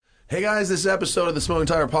Hey guys, this episode of the Smoking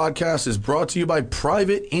Tire Podcast is brought to you by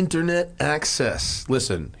Private Internet Access.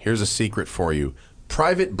 Listen, here's a secret for you.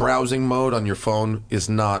 Private browsing mode on your phone is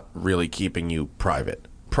not really keeping you private.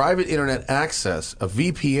 Private Internet Access, a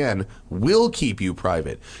VPN, will keep you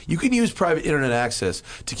private. You can use Private Internet Access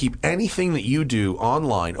to keep anything that you do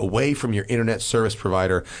online away from your internet service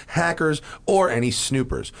provider, hackers, or any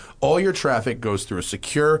snoopers. All your traffic goes through a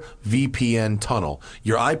secure VPN tunnel.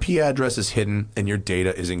 Your IP address is hidden and your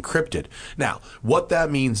data is encrypted. Now, what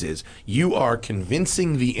that means is you are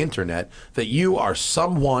convincing the internet that you are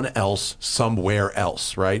someone else somewhere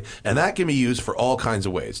else, right? And that can be used for all kinds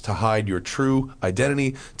of ways, to hide your true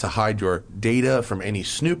identity, to hide your data from any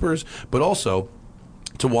snoopers, but also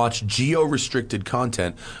to watch geo-restricted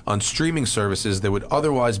content on streaming services that would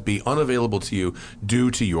otherwise be unavailable to you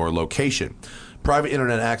due to your location. Private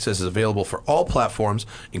Internet Access is available for all platforms,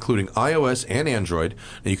 including iOS and Android,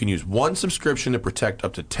 and you can use one subscription to protect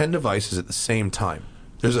up to 10 devices at the same time.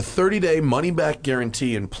 There's a 30-day money-back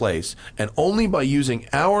guarantee in place, and only by using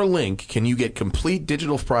our link can you get complete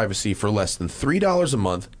digital privacy for less than $3 a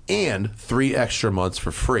month and 3 extra months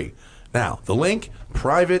for free. Now, the link,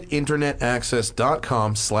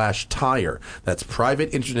 privateinternetaccess.com/tire. That's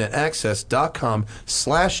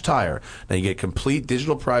privateinternetaccess.com/tire. Now you get complete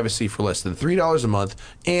digital privacy for less than $3 a month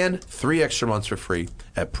and 3 extra months for free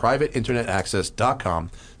at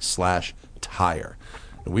privateinternetaccess.com/tire.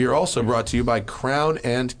 We are also brought to you by Crown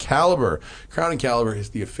and Caliber. Crown and Caliber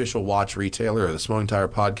is the official watch retailer of the Smoking Tire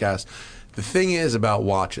Podcast. The thing is about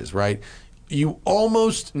watches, right? You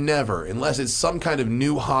almost never, unless it's some kind of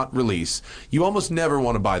new hot release, you almost never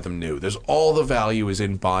want to buy them new. There's all the value is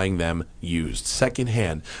in buying them used,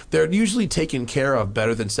 secondhand. They're usually taken care of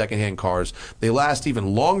better than secondhand cars. They last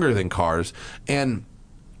even longer than cars, and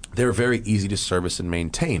they're very easy to service and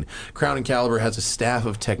maintain. Crown & Caliber has a staff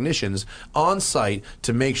of technicians on site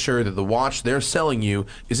to make sure that the watch they're selling you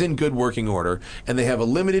is in good working order, and they have a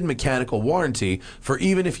limited mechanical warranty for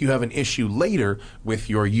even if you have an issue later with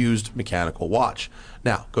your used mechanical watch.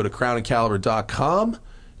 Now, go to crownandcaliber.com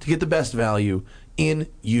to get the best value in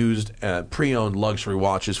used pre-owned luxury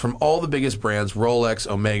watches from all the biggest brands: Rolex,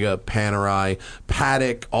 Omega, Panerai,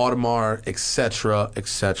 Patek, Audemars, etc.,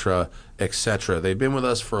 etc., etc. They've been with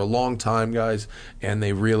us for a long time, guys, and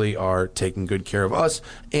they really are taking good care of us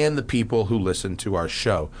and the people who listen to our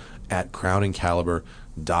show at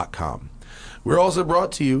crownandcaliber.com. We're also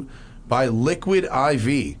brought to you by Liquid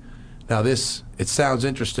IV. Now this, it sounds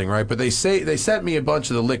interesting, right? But they sent me a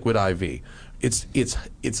bunch of the Liquid IV. It's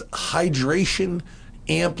hydration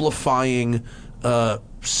amplifying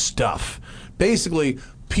stuff. Basically,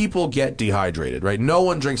 people get dehydrated, right? No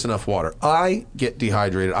one drinks enough water. I get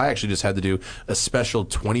dehydrated. I actually just had to do a special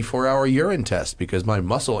 24-hour urine test because my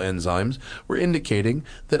muscle enzymes were indicating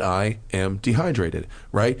that I am dehydrated,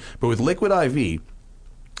 right? But with Liquid IV,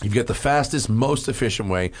 you get the fastest, most efficient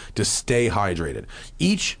way to stay hydrated.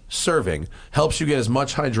 Each serving helps you get as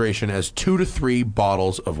much hydration as 2 to 3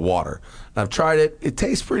 bottles of water. I've tried it. It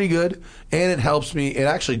tastes pretty good, and it helps me. It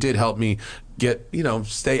actually did help me get,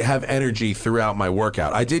 have energy throughout my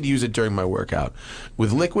workout. I did use it during my workout.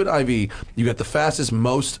 With Liquid IV, you get the fastest,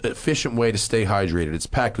 most efficient way to stay hydrated. It's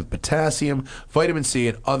packed with potassium, vitamin C,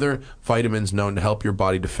 and other vitamins known to help your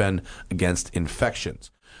body defend against infections.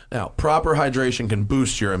 Now, proper hydration can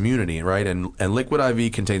boost your immunity, right? And Liquid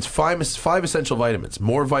IV contains five essential vitamins,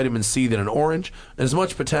 more vitamin C than an orange, and as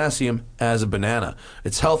much potassium as a banana.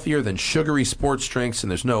 It's healthier than sugary sports drinks,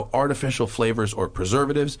 and there's no artificial flavors or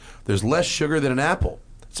preservatives. There's less sugar than an apple.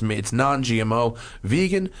 It's non-GMO,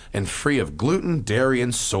 vegan, and free of gluten, dairy,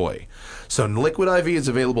 and soy. So Liquid IV is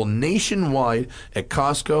available nationwide at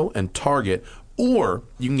Costco and Target, or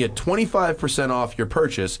you can get 25% off your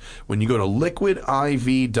purchase when you go to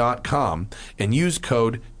liquidiv.com and use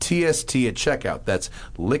code TST at checkout. That's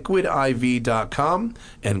liquidiv.com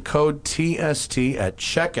and code TST at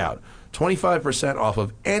checkout. 25% off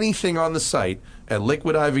of anything on the site at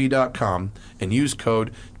liquidiv.com and use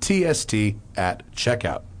code TST at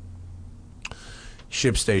checkout.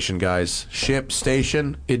 ShipStation, guys.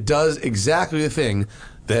 ShipStation. It does exactly the thing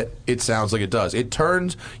that it sounds like it does. It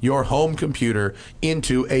turns your home computer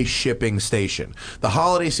into a shipping station. The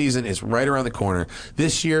holiday season is right around the corner.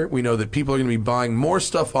 This year, we know that people are going to be buying more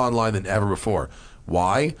stuff online than ever before.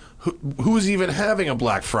 Why? Who's even having a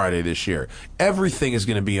Black Friday this year? Everything is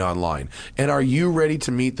going to be online. And are you ready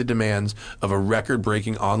to meet the demands of a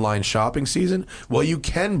record-breaking online shopping season? Well, you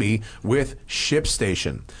can be with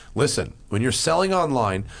ShipStation. Listen, when you're selling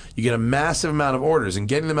online, you get a massive amount of orders, and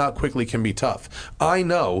getting them out quickly can be tough. I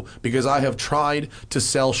know because I have tried to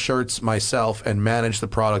sell shirts myself and manage the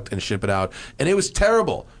product and ship it out, and it was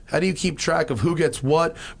terrible. How do you keep track of who gets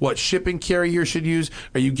what shipping carrier you should use?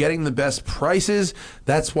 Are you getting the best prices?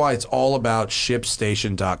 That's why it's all about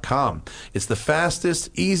ShipStation.com. It's the fastest,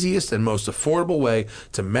 easiest, and most affordable way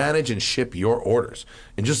to manage and ship your orders.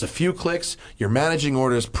 In just a few clicks, you're managing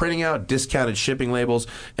orders, printing out discounted shipping labels,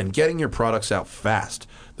 and getting your products out fast.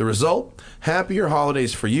 The result? Happier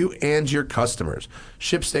holidays for you and your customers.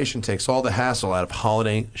 ShipStation takes all the hassle out of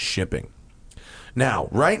holiday shipping. Now,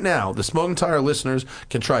 right now, the Smoking Tire listeners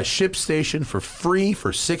can try ShipStation for free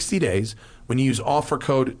for 60 days when you use offer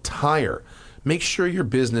code TIRE. Make sure your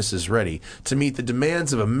business is ready to meet the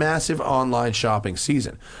demands of a massive online shopping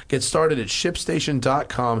season. Get started at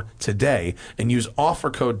ShipStation.com today and use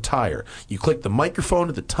offer code TIRE. You click the microphone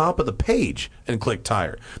at the top of the page and click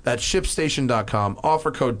TIRE. That's ShipStation.com,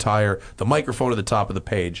 offer code TIRE, the microphone at the top of the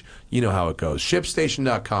page. You know how it goes.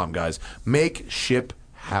 ShipStation.com, guys. Make ship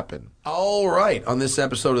happen. All right, on this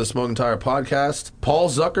episode of the Smoking Tire Podcast, Paul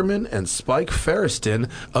Zuckerman and Spike Feresten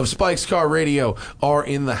of Spike's Car Radio are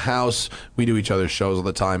in the house. We do each other's shows all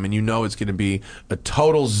the time, and you know it's going to be a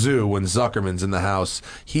total zoo when Zuckerman's in the house.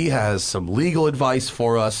 He has some legal advice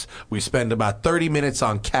for us. We spend about 30 minutes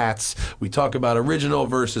on cats. We talk about original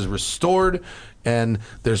versus restored, and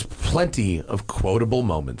there's plenty of quotable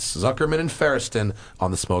moments. Zuckerman and Feresten on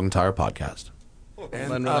the Smoking Tire Podcast.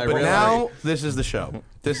 And but now, this is the show.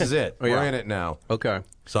 This is it. We're in it now. Okay.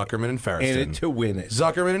 Zuckerman and Feresten. In it to win it.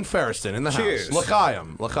 Zuckerman and Feresten in the Cheers. house.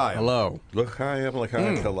 L'chaim. L'chaim. Hello.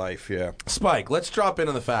 L'chaim to life, yeah. Spike, let's drop in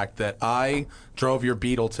on the fact that I drove your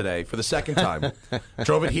Beetle today for the second time.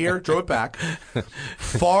 Drove it here, drove it back.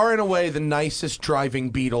 Far and away the nicest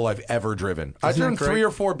driving Beetle I've ever driven. I've driven 3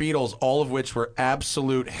 or 4 Beetles, all of which were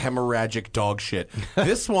absolute hemorrhagic dog shit.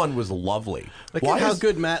 This one was lovely. Look at how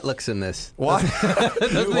good Matt looks in this. Why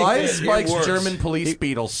is Spike's German police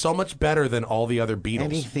Beetle so much better than all the other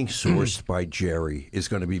Beetles? Anything sourced by Jerry is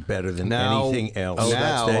going to be better than anything else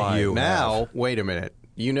Wait a minute.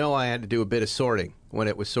 You know I had to do a bit of sorting when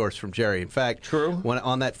it was sourced from Jerry. In fact, when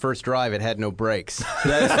on that first drive, it had no brakes.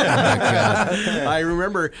 I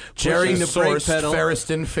remember Jerry the brake pedal.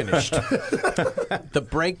 Feresten finished. The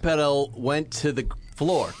brake pedal went to the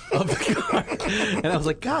floor of the car, and I was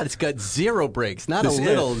like, God, it's got 0 brakes, not a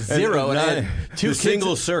little zero. And I had 2 the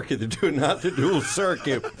single circuit, not the dual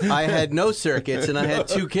circuit. I had no circuits, and I had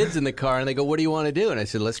 2 kids in the car, and they go, "What do you want to do?" And I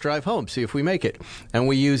said, "Let's drive home, see if we make it." And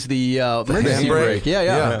we used the emergency brake.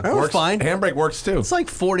 Yeah. It was fine. Handbrake works too. It's like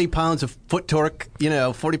 40 pounds of foot torque,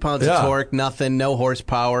 40 pounds of torque, nothing, no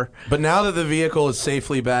horsepower. But now that the vehicle is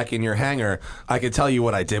safely back in your hangar, I can tell you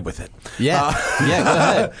what I did with it. Yeah, go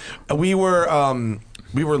ahead.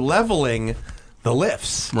 We were leveling the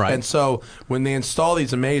lifts. Right. And so when they install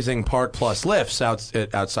these amazing Park Plus lifts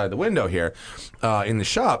outside the window here in the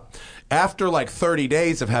shop, after like 30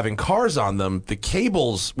 days of having cars on them, the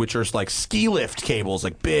cables, which are like ski lift cables,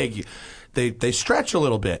 like big, they stretch a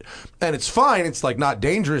little bit. And it's fine. It's like not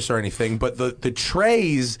dangerous or anything, but the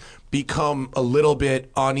trays become a little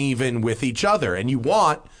bit uneven with each other. And you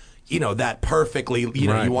want that perfectly, you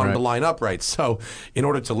want them to line up right. So in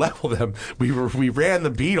order to level them, we ran the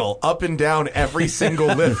Beetle up and down every single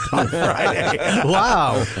lift on Friday.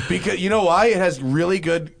 Wow. Because you know why? It has really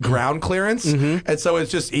good ground clearance. Mm-hmm. And so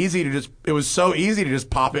it's just it was so easy to just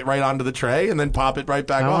pop it right onto the tray and then pop it right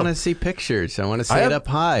back on. I want to see pictures. I want to see it up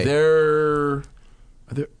high. There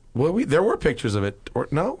were pictures of it. Or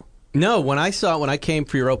no? No, when I saw it when I came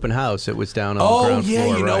for your open house, it was down on the ground floor. Oh,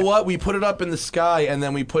 yeah, you know what? We put it up in the sky, and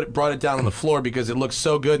then we brought it down on the floor because it looked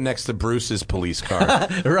so good next to Bruce's police car.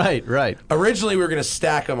 Right. Originally, we were going to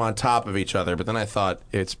stack them on top of each other, but then I thought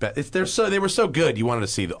they were so good, you wanted to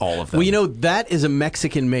see all of them. Well, that is a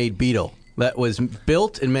Mexican-made Beetle that was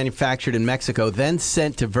built and manufactured in Mexico, then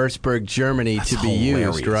sent to Würzburg, Germany to be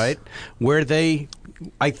used, right? Where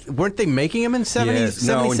weren't they making them in 77,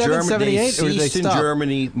 no, in Germany, 78? They ceased in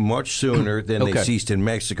Germany much sooner than they ceased in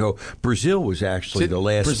Mexico. Brazil was actually the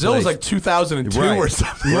last Brazil place. was like 2002 or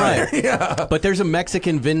something. Right. Yeah. But there's a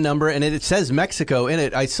Mexican VIN number, and it says Mexico in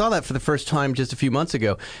it. I saw that for the first time just a few months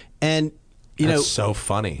ago. And that's so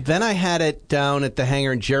funny. Then I had it down at the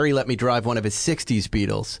hangar, and Jerry let me drive one of his 60s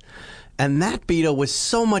Beetles. And that Beetle was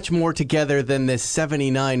so much more together than this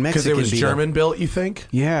 79 Mexican Because it was Beetle. German built, you think?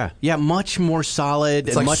 Yeah, much more solid.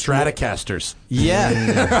 It's and like much Stratocasters.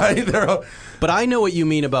 Yeah. But I know what you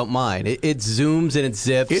mean about mine. It zooms and it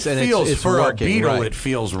zips and it's for working, a Beetle, right. It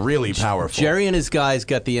feels really powerful. Jerry and his guys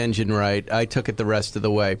got the engine right. I took it the rest of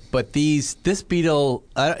the way. But this Beetle,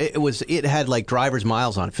 it had like driver's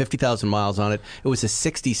miles on it, 50,000 miles on it. It was a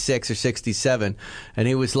 66 or 67, and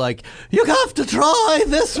he was like, "You have to try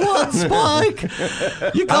this one, Spike.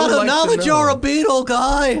 You got to now that you're a Beetle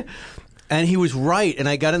guy." And he was right, and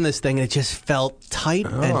I got in this thing, and it just felt tight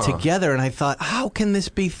and together, and I thought, how can this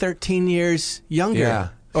be 13 years younger? Yeah.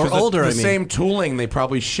 Or older, the same tooling they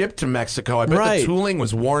probably shipped to Mexico. I bet the tooling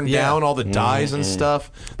was worn down, all the dyes and stuff.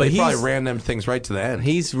 But they probably ran them things right to the end.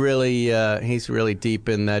 He's really deep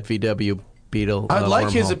in that VW Beetle. I'd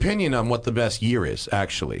like his opinion on what the best year is,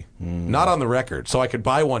 actually. Not on the record, so I could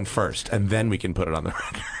buy one first, and then we can put it on the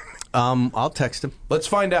record. I'll text him. Let's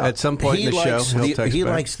find out. At some point in the show, he'll text He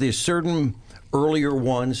back. likes the certain earlier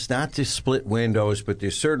ones, not the split windows, but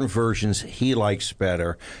there's certain versions he likes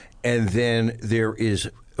better. And then there is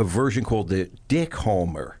a version called the Dick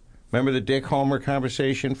Homer. Remember the Dick Homer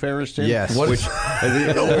conversation, Feresten? Yes. What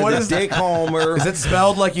is Dick Homer? Is it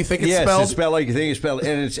spelled like you think it's spelled? Yes, it's spelled like you think it's spelled.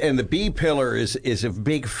 And the B pillar is a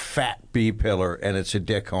big fat B pillar, and it's a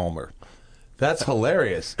Dick Homer. That's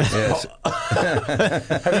hilarious. Yes.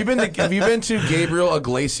 Have you been to Gabriel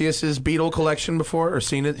Iglesias' Beetle collection before, or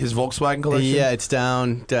seen it? His Volkswagen collection? Yeah, it's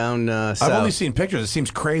down south. I've only seen pictures. It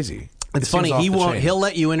seems crazy. It's funny. He won't. He'll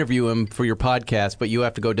let you interview him for your podcast, but you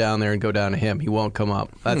have to go down there and go down to him. He won't come up.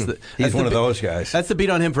 He's one of those guys. That's the beat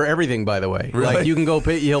on him for everything, by the way. Really? Like you can go.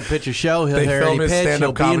 He'll pitch a show. He'll They hear film any his pitch. He'll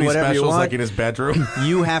stand-up be in comedy whatever you specials want. like in his bedroom.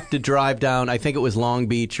 You have to drive down. I think it was Long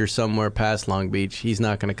Beach or somewhere past Long Beach. He's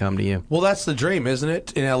not going to come to you. Well, that's the dream, isn't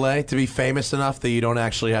it? In L.A. to be famous enough that you don't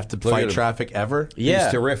actually have to fight traffic ever. Yeah,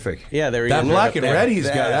 He's terrific. Yeah, there he That is. black and red he's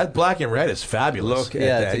got. That black and red is fabulous. Look at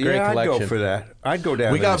Yeah, that. it's a great I'd go collection. for that. I'd go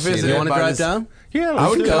down We there got to see visited that. You want to by drive this- down? Yeah, I let's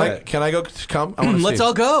would. do that. Can I go? Come. I wanna Let's see.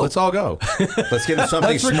 all go. Let's all go. Let's get him something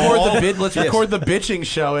Let's small. Let's record the bitching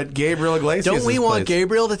show at Gabriel Iglesias. Don't we want place.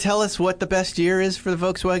 Gabriel to tell us what the best year is for the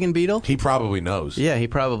Volkswagen Beetle? He probably knows. Yeah, he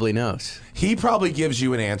probably knows. He probably gives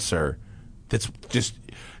you an answer that's just.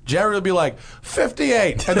 Jerry will be like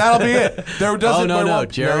 58, and that'll be it. There doesn't. No,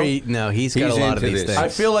 Jerry. No, he's got He's a lot of into these this. things. I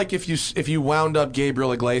feel like if you wound up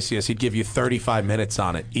Gabriel Iglesias, he'd give you 35 minutes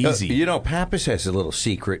on it, easy. You know, Pappas has a little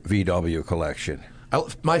secret VW collection.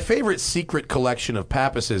 My favorite secret collection of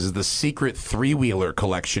Pappas's is the secret three-wheeler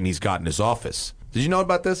collection he's got in his office. Did you know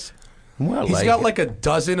about this? Well, He's got like a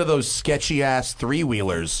dozen of those sketchy-ass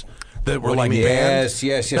three-wheelers that were like mean? banned.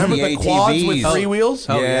 Yes. Remember the quads with ATVs. three wheels?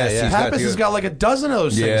 Oh, Yes, yeah. he's got Pappas the- has got like a dozen of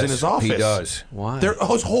those things Yes, in his office. he does. Why?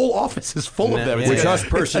 His whole office is full of them. Yeah. It's Which like us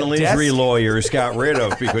personal it's a injury desk. lawyers got rid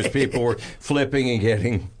of because people were flipping and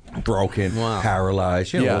getting broken,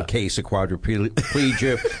 paralyzed. You know, a little case of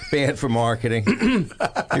quadriplegia, bad for marketing.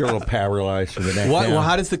 You're a little paralyzed from the neck down. Well,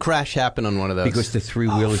 how does the crash happen on one of those? Because the three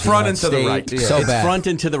wheelers front and to the right. Yeah. So it's bad. front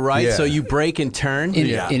and to the right, Yeah. so you brake and turn.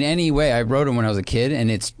 In any way, I rode them when I was a kid, and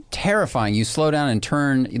it's terrifying. You slow down and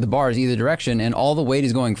turn the bars either direction, and all the weight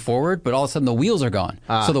is going forward, but all of a sudden the wheels are gone.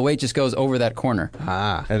 So the weight just goes over that corner.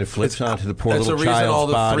 And it flips onto the poor That's the little reason child's all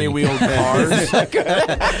the body. three-wheeled cars.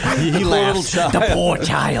 He laughs. The poor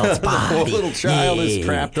child's The poor little child is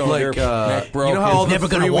trapped on their neck you broken. know how all the Never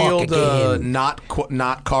gonna walk three-wheeled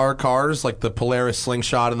not cars like the Polaris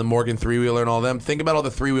Slingshot and the Morgan three-wheeler and all them. Think about all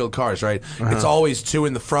the three-wheeled cars, right? It's always two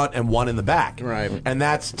in the front and one in the back, Right. And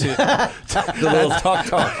that's to the little tuck.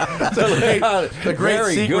 the great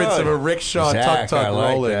Very secrets good. of a rickshaw Zach, tuck I like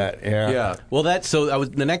rolling. that, yeah. Well,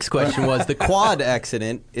 the next question was the quad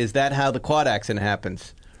accident. Is that how the quad accident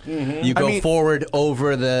happens? You go forward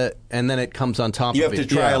over and then it comes on top You of have it.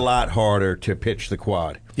 to try a lot harder to pitch the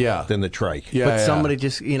quad Yeah. than the trike. Yeah, But yeah. somebody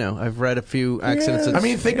just, I've read a few accidents. I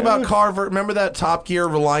mean, think about Carver. Remember that Top Gear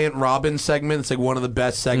Reliant Robin segment? It's like one of the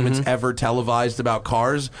best segments ever televised about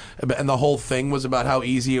cars. And the whole thing was about how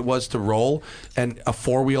easy it was to roll. And a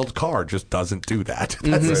four-wheeled car just doesn't do that.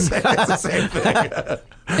 That's the same thing.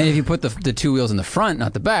 And if you put the two wheels in the front,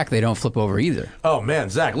 not the back, they don't flip over either. Oh, man,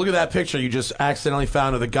 Zach, look at that picture you just accidentally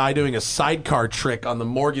found of the guy doing a sidecar trick on the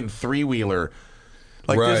Morgan three-wheeler.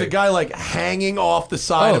 Like, there's a Right. guy, like, hanging off the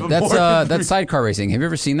side of a Morgan That's sidecar racing. Have you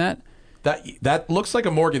ever seen that? That looks like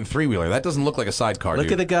a Morgan three-wheeler. That doesn't look like a sidecar, Look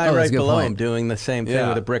dude. at the guy Oh, that's right a good below point. him doing the same thing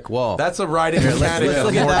with a brick wall. That's a riding mechanic let's of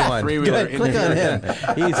look at Morgan that one. three-wheeler. Good, click on him.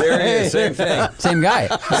 He's There he is, same thing. Same guy.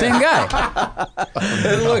 Same guy.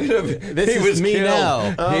 And look at him. This he is was me killed.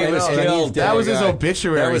 now. He I was know. killed. That was his guy.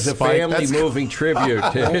 obituary That was a spike. family That's- moving tribute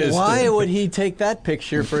to his. Why would he take that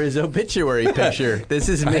picture for his obituary picture? This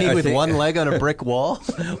is me I with think- one leg on a brick wall?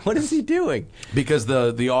 What is he doing? Because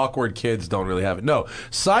the awkward kids don't really have it. No,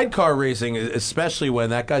 sidecar racing, especially when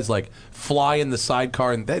that guy's like flying the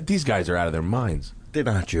sidecar, and these guys are out of their minds. They're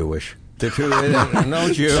not Jewish. They're too.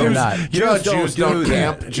 No Jews. They're not. You know, Jews Jews don't do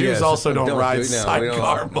camp. that. Jews Yes, also don't ride do- no, we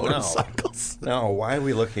sidecar don't. motorcycles. No, why are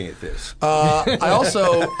we looking at this? I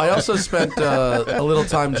also spent a little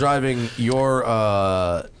time driving your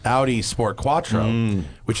Audi Sport Quattro,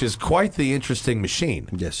 which is quite the interesting machine.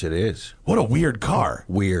 Yes, it is. What a weird car.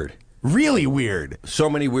 Weird. really weird. So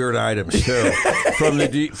many weird items too, from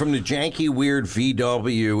the janky weird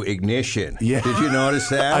VW ignition. Yeah. Did you notice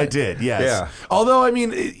that? I did, yes. Yeah. Although, I mean,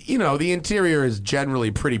 the interior is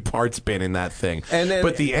generally pretty parts bin in that thing.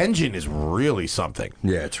 But the engine is really something.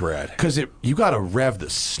 Yeah, it's rad. Because you got to rev the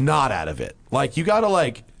snot out of it. Like, you got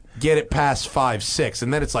to, get it past 5, 6,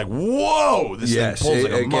 and then it's like, whoa! This thing pulls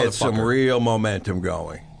like a it gets some motherfucker. real momentum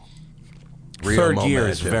going. Third gear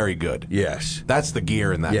is very good. Yes. That's the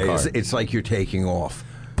gear in that car. It's like you're taking off.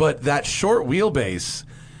 But that short wheelbase,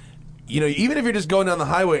 even if you're just going down the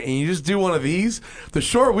highway and you just do one of these, the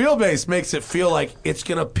short wheelbase makes it feel like it's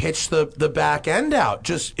going to pitch the back end out.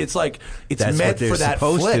 It's like it's That's meant what they're for that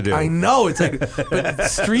supposed flip. to do. I know. It's like, but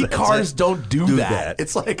street cars don't do that.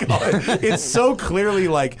 It's like, it's so clearly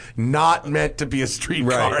not meant to be a street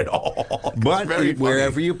car at all. But Very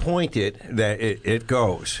wherever funny. you point it, that it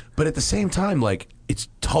goes. But at the same time,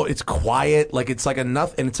 it's quiet, it's like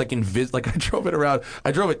enough, and it's like I drove it around.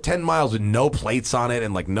 I drove it 10 miles with no plates on it,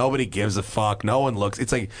 and nobody gives a fuck. No one looks.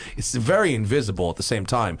 It's very invisible at the same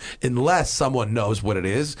time, unless someone knows what it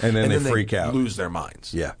is, and then they freak out, lose their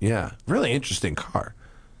minds. Yeah. Really interesting car.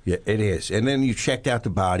 Yeah, it is. And then you checked out the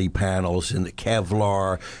body panels and the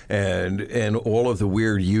Kevlar and all of the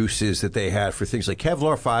weird uses that they had for things like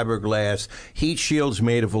Kevlar fiberglass, heat shields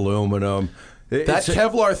made of aluminum. That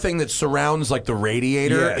Kevlar thing that surrounds the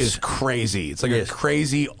radiator is Yes. crazy. It's a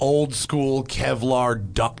crazy old school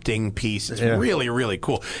Kevlar ducting piece. It's really, really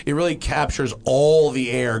cool. It really captures all the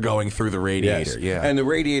air going through the radiator. Yes. Yeah. And the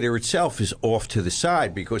radiator itself is off to the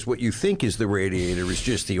side because what you think is the radiator is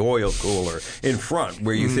just the oil cooler in front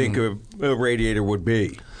where you think a radiator would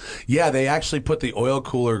be. Yeah, they actually put the oil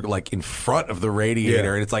cooler in front of the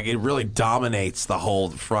radiator, and it's it really dominates the whole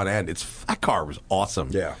front end. That car was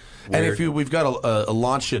awesome. Yeah. And we've got a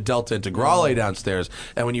Lancia Delta Integrale downstairs,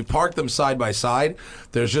 and when you park them side by side,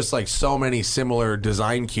 there's just so many similar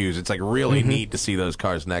design cues. It's really neat to see those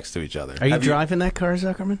cars next to each other. Are you driving that car,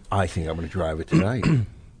 Zuckerman? I think I'm going to drive it tonight.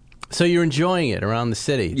 So you're enjoying it around the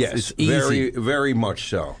city? Yes, it's easy. very, very much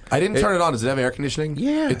so. I didn't turn it on. Does it have air conditioning?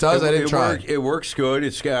 Yeah, it does. I didn't try. It works good.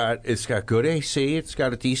 It's got good AC. It's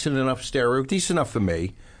got a decent enough stereo, decent enough for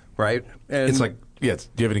me, right? And It's do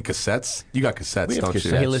you have any cassettes? You got cassettes, We have don't you?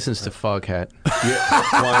 cassettes. He listens to Foghat.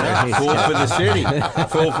 why not? Fool for the City.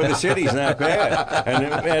 Fool for the City's not bad.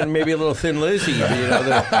 And maybe a little Thin Lizzy.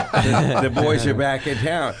 The boys are back in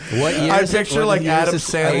town. What year I is it? picture What year Adam is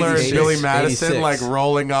this? Sandler and 86. Billy Madison 86.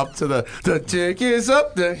 rolling up to the tick is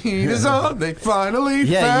up, the heat is on, they finally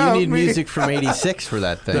Yeah, found you need me. music from '86 for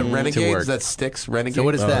that thing. The to Renegades, work. that Styx Renegades. So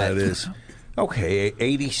what is that? That is. Okay,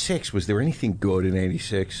 86. Was there anything good in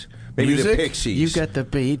 86? Maybe Music? the Pixies. You got the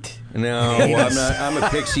beat. No, I'm not. I'm a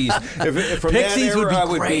Pixies. From Pixies that would era, be I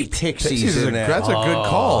would great. be Pixies Pixies is in that. that's a good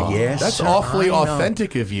call. yes, That's sir, awfully I know.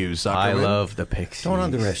 authentic of you, Zuckerman. I love the Pixies. Don't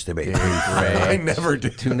underestimate me. I never do.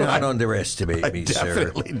 Do not underestimate me, sir.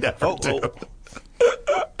 Definitely never do.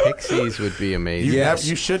 Pixies would be amazing.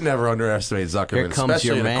 You should never underestimate Zuckerman, Here comes especially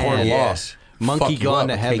your in a man. court of law. Yes. Monkey Fuck you gone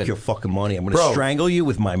up. to heaven. Take your fucking money. I'm going Bro. to strangle you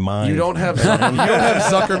with my mind. You don't have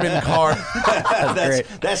Zuckerman car.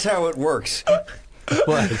 That's how it works.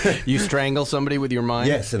 What? You strangle somebody with your mind?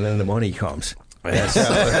 Yes, and then the money comes. That's how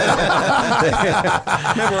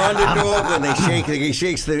remember Underdog when he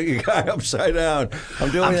shakes the guy upside down. I'm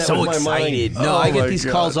doing I'm that so with my excited. mind. No, Oh I get my these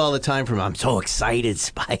God. calls all the time from I'm so excited,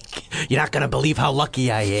 Spike. You're not going to believe how lucky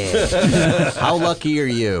I am. How lucky are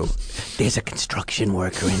you? There's a construction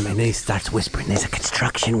worker in my, and he starts whispering, there's a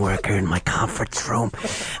construction worker in my conference room.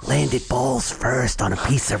 Landed balls first on a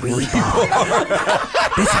piece of rebar.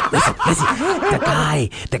 Listen.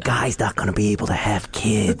 The guy's not going to be able to have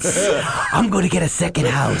kids. I'm going to get a second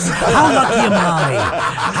house. How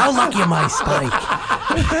lucky am I, Spike?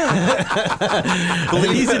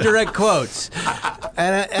 These are direct quotes.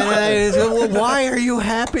 And I said, well, why are you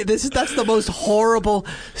happy? That's the most horrible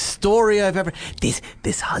story I've ever.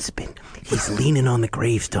 This husband, he's leaning on the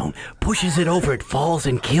gravestone, pushes it over, it falls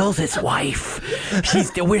and kills his wife.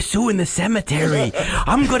 We're suing the cemetery.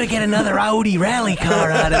 I'm gonna get another Audi rally car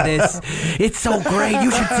out of this. It's so great.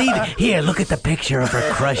 You should see. Here, look at the picture of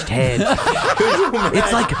her crushed head.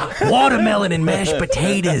 It's like watermelon and mashed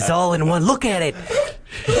potatoes all in one. Look at it.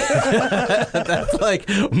 That's like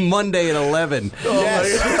Monday at 11.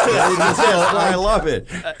 I love it.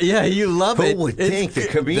 Yeah, you love it. Who would think the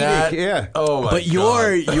comedic? That- yeah. Oh my But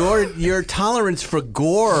God. your tolerance for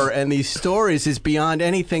gore and these stories is beyond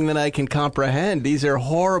anything that I can comprehend. These are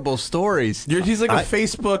horrible stories. He's like a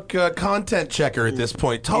Facebook content checker at this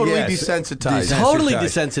point. Totally Yes. desensitized. Totally Yeah,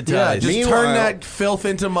 desensitized. just turn that filth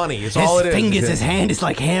into money. It's all it is. His hand is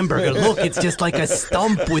like hamburger. Look, it's just like a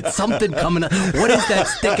stump with something coming up. What is that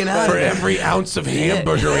head sticking out. For every ounce of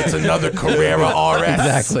hamburger, it's another Carrera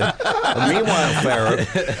RS. Exactly. Meanwhile,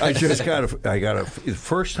 Farrah, I got a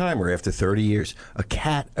first timer after 30 years, a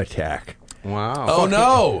cat attack. Wow. Oh,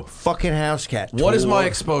 no. Fucking house cat. What is my Tore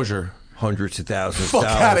exposure? Hundreds of thousands Fuck of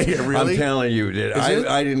dollars. outta here, really? I'm telling you,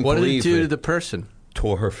 I didn't What did believe it do it. to the person?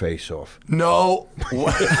 Tore her face off. No.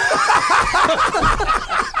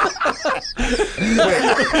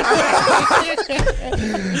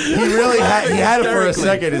 He had it for a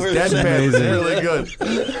second. His deadpan was really good.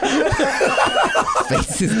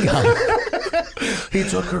 Face is gone. He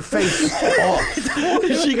took her face off.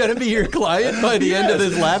 Is she going to be your client by the end of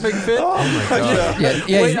this laughing fit? Oh my god!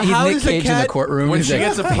 Yeah, Wait, he's how Nick does the Cage in the cat- courtroom. When He's she like,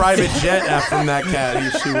 gets a private jet from that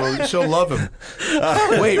cat, she'll love him.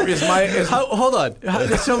 Wait, Hold on.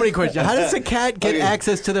 There's so many questions. How does a cat get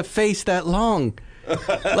access to the face that long?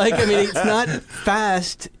 Like, I mean, it's not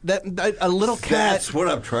fast. That a little cat. That's what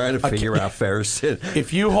I'm trying to figure out, Feresten.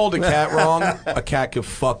 if you hold a cat wrong, a cat could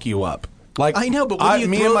fuck you up. Like I know, but when you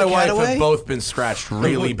me throw and my the cat wife away? have both been scratched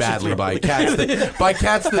really badly by cats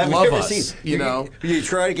that love ever us. seen- You know. You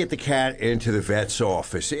try to get the cat into the vet's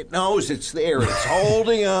office. It knows it's there. It's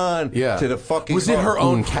holding on Yeah. to the fucking. Was it her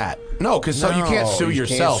arm. own cat? No, because you can't sue you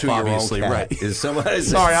yourself, can't sue your own obviously, cat. right? Is somebody,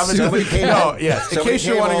 Sorry, I'm somebody came no, yes. In somebody case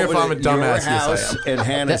you're came wondering if over I'm a to dumbass, your yes, I house am. and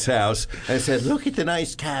Hannah's house and said, "Look at the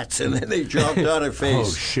nice cats," and then they jumped on her face. Oh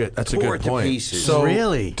shit, that's a tore good it to point. pieces. So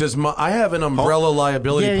Really? does I have an umbrella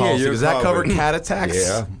liability Yeah, policy? you're Does that cover covered. cat attacks?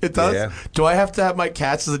 Yeah, it does. yeah. Do I have to have my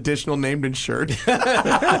cats as additional named insured? Do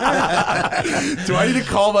I need to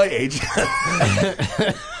call my agent?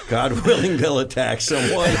 God willing, they'll attack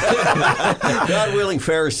someone. God willing,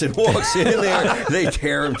 Feresten walks in there. They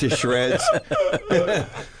tear him to shreds. Oh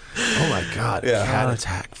my god, Yeah. cat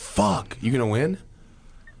attack! Fuck, you gonna win?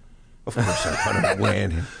 Of course, I'm going to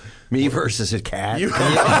win. Me versus a cat.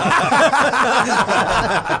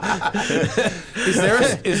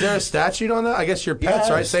 Is there a statute on that? I guess your pets,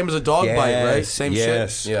 Yes. right? Same as a dog bite, right? Same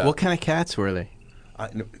yes. shit. Yeah. What kind of cats were they?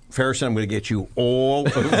 Feresten, I'm going to get you all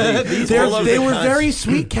of the. all of They the were cons- very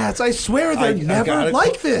sweet cats. I swear they're I never got a-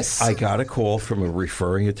 like this. I got a call from a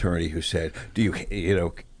referring attorney who said, "Do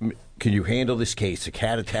can you handle this case? A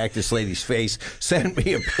cat attacked this lady's face. Sent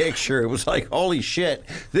me a picture. It was like, holy shit,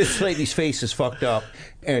 this lady's face is fucked up."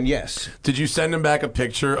 And yes, Did you send him back a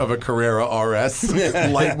picture of a Carrera RS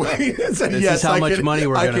lightweight? And said, This yes, is how I much can, money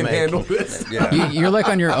we're I gonna can make." handle this. You're like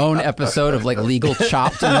on your own episode of like Legal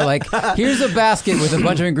Chopped, and they're like, "Here's a basket with a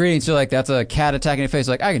bunch of ingredients." You're like, "That's a cat attacking your face."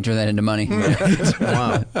 Like, I can turn that into money.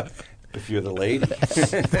 Wow. if you're the lady.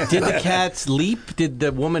 Did the cats leap? Did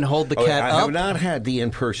the woman hold the cat I up? have not had the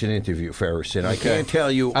in-person interview, Feresten. I can't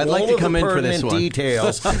tell you I'd like all to of come the in for pertinent this one.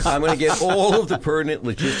 details. I'm going to get all of the pertinent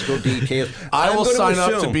logistical details. I I'm will gonna sign up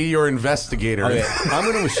to assume- be your investigator. Okay, I'm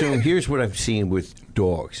going to assume, here's what I've seen with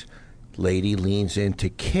dogs. Lady leans in to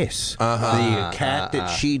kiss. The cat that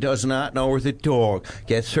she does not know, or the dog,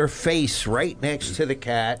 gets her face right next to the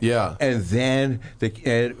cat. Yeah. And then the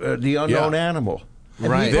unknown animal.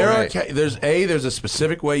 Right. There's a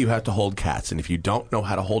specific way you have to hold cats, and if you don't know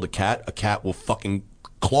how to hold a cat will fucking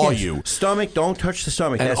claw you. Stomach, don't touch the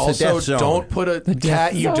stomach. And That's also, the death zone. don't put a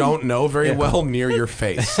cat you don't know very well near your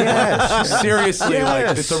face. Yes. Seriously, like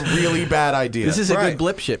Yes. it's a really bad idea. This is a Right. good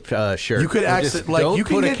blip ship shirt. you could Just actually don't you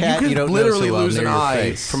put can a cat you you could don't literally know so well lose near an your eye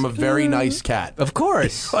face. from a very nice cat. Of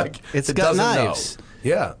course. Like It's it got doesn't knives. know.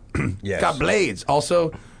 Yeah, Yes. got blades.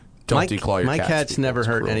 Also, don't declaw your my cats. cats people. never It's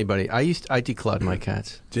hurt cruel. anybody. I declawed my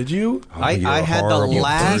cats. Did you? I You're a had the horrible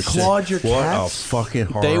last. person. Declawed your What cats? a fucking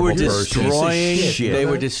horrible They were person. destroying. Piece of shit. They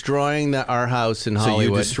were destroying our house in So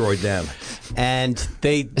Hollywood. you destroyed them. and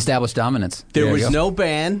they Established dominance. there There you was go. no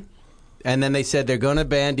ban. And then they said they're going to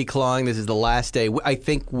ban declawing. This is the last day. I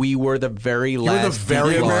think we were the very last.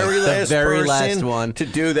 very declawing. last the very person last one to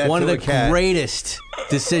do that One to of a the cat. greatest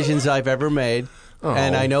decisions I've ever made. Oh.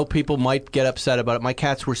 And I know people might get upset about it. My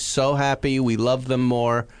cats were so happy. We loved them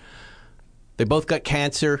more. They both got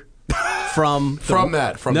cancer from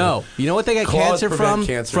the you know what they got claws cancer prevent from?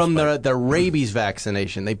 cancer From spike. the rabies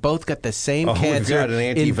vaccination. They both got the same Oh, we've cancer got an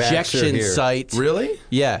anti-vaxxer injection here. site. Really?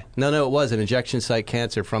 Yeah. No, it was an injection site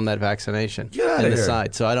cancer from that vaccination. Get outta in the here.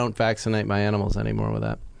 side. So I don't vaccinate my animals anymore with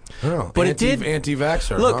that. Oh, But it did-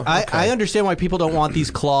 anti-vaxxer. Look, huh? I understand why people don't want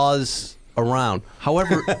these claws around.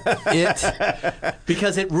 However,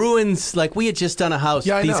 because it ruins, like we had just done a house,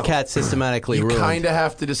 Yeah, I these know. cats systematically You ruined. kind of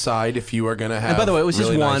have to decide if you are going to have. And by the way, it was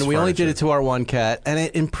really just nice one. We only did furniture. it to our one cat, and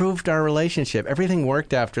it improved our relationship. Everything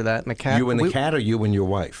worked after that, and the cat. You and the cat, or you and your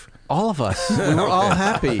wife? All of us. We were all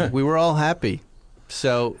happy. We were all happy.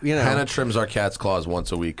 So Hannah trims our cat's claws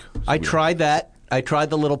once a week. I tried that. I tried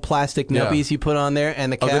the little plastic nubbies you put on there,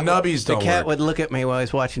 and the cat, the nubbies don't the cat work. would look at me while I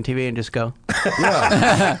was watching TV and just go,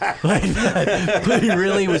 Yeah. like that. But he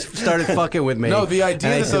really started fucking with me. No, the idea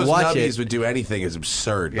And I that said, those "Watch nubbies it." would do anything is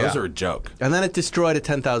absurd. Those Yeah. are a joke. And then it destroyed a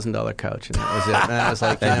 $10,000 couch, and that was it. And I was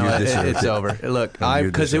like, you And know you what, deserved it's it. over. Look, And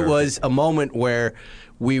you because it deserved was a moment where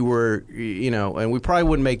we were, and we probably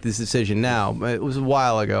wouldn't make this decision now. It was a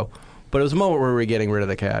while ago. But it was a moment where we were getting rid of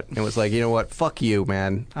the cat. It was like, you know what? Fuck you,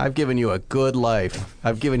 man. I've given you a good life.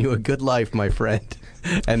 I've given you a good life, my friend.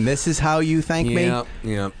 And this is how you thank me? Yeah.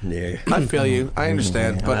 Yeah. I feel you. I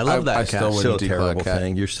understand. But I love that I cat. still Still a wouldn't declaw terrible cat.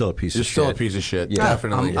 thing. You're still a piece You're of shit. still a piece of shit. Yeah.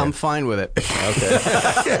 Definitely. I'm fine with it.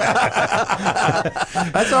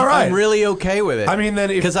 That's all right. I'm really okay with it. I mean, then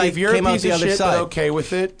if you're a came out piece the of other shit side. but okay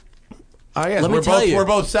with it, I guess Let me we're tell both you. we're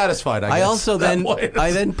both satisfied. I I guess. also That then point.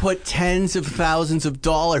 I then put tens of thousands of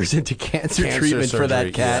dollars into cancer treatment for surgery.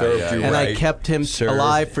 that cat, Yeah, yeah, and I right. kept him Served.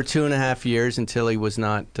 alive for 2.5 years until he was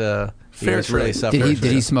not. He Fair was really trade. suffering.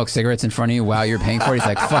 Did he smoke cigarettes in front of you while you're paying for it? He's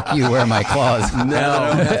like, "Fuck you, where are my claws?"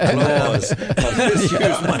 No. I'll just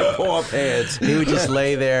use my paw pads. He would just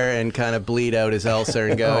lay there and kind of bleed out his ulcer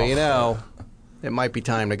and go, it might be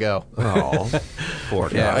time to go. Oh, poor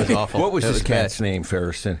guy. Yeah, it was awful. What was It this bad. cat's name,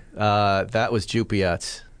 Feresten? That was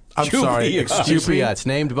Jupiats. I'm sorry. Jupiats. Excuse me. Jupiats,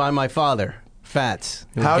 named by my father. Fats.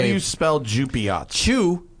 who How do gave- you spell Jupiats?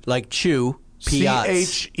 Chew, like chew,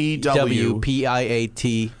 Piats. CHEW.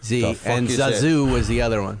 Piatz. The fuck And is that? Zazu was the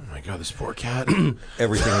other one. Oh my god, this poor cat.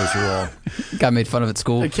 Everything was wrong. Got made fun of at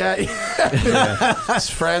school. The cat. His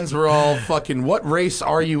friends were all fucking. What race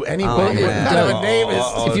are you anyway? Oh, What man. kind of a name is?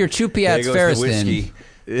 If you're Chupiat's There goes the Feresten, whiskey.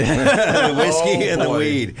 The whiskey and the boy.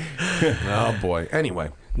 weed. Oh boy. Anyway.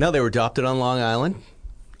 No, they were adopted on Long Island.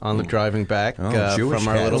 On the driving back Jewish from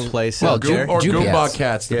our cats. little place Well, out there. Or Jupiats. Goombah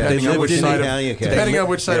cats, depending They on which lived in side. Italian cats. Depending on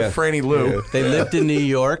which side of Franny Lou. They lived in New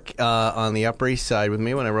York on the Upper East Side with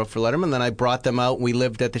me when I wrote for Letterman. Then I brought them out. We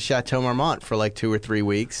lived at the Chateau Marmont for like 2 or 3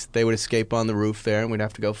 weeks. They would escape on the roof there, and we'd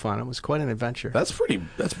have to go find them. It was quite an adventure. That's pretty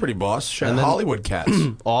boss. And then- Hollywood cats.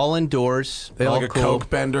 All indoors. They had all like a cool. Coke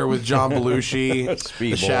bender with John Belushi. the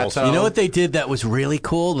Speedballs. Chateau. You know what they did that was really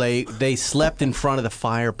cool? They slept in front of the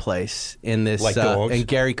fireplace in this Like dogs? in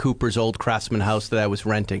Gary Cooper's old Craftsman house that I was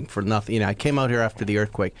renting for nothing. I came out here after the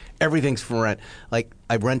earthquake. Everything's for rent. Like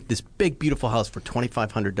I rent this big beautiful house for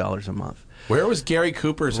 $2,500 a month. Where was Gary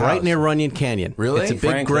Cooper's house? Right near Runyon Canyon. Really? It's a big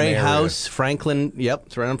Franklin gray area. house. Franklin, yep,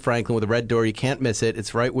 it's right on Franklin with a red door. You can't miss it.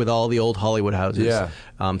 It's right with all the old Hollywood houses. Yeah.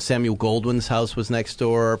 Samuel Goldwyn's house was next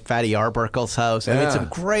door. Fatty Arbuckle's house. I mean, Yeah. some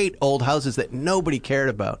great old houses that nobody cared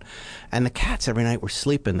about. And the cats every night were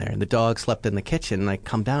sleeping there. And the dogs slept in the kitchen. And I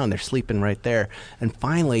come down, they're sleeping right there. And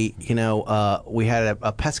finally, we had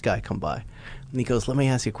a pest guy come by. And he goes, "Let me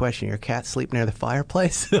ask you a question. Your cat sleep near the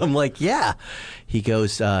fireplace?" I'm like, "Yeah." He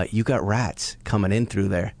goes, "You got rats coming in through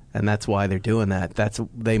there, and that's why they're doing that.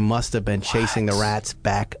 They must have been chasing the rats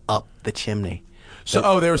back up the chimney."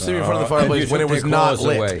 So, they were sleeping in front of the and fireplace you when it took was their not claws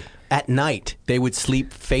lit. away. At night, they would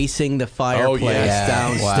sleep facing the fireplace yes.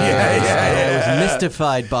 downstairs. Wow. I was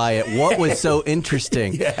mystified by it. What was so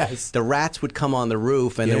interesting? Yes. The rats would come on the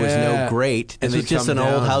roof, and there was Yeah. no grate. And This was they'd just come an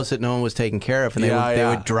old down. house that no one was taking care of, and Yeah, they yeah.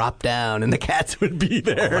 would drop down, and the cats would be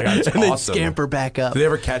there, Oh my God, it's and they'd awesome. scamper back up. Did they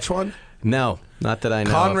ever catch one? No, not that I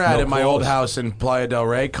know. Conrad of. at my old house in Playa del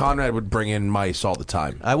Rey, Conrad would bring in mice all the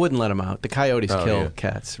time. I wouldn't let them out. The coyotes kill yeah.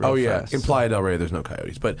 cats. Real fast. In Playa del Rey, there's no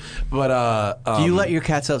coyotes, but Do you let your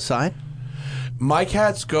cats outside? my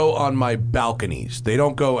cats go on my balconies. They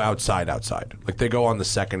don't go outside. Like they go on the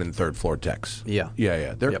second and third floor decks. Yeah.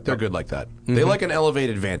 yeah. They're Yep. good like that. They like an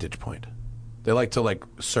elevated vantage point. They like to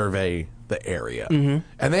survey the area, and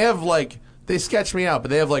they have they sketch me out, but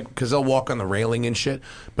they have because they'll walk on the railing and shit.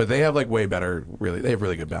 But they have way better. They have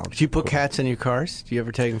really good balance. Do you put cats in your cars? Do you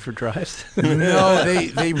ever take them for drives? No,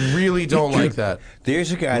 they really don't like that.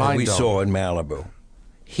 There's a guy that Mine we don't. saw in Malibu.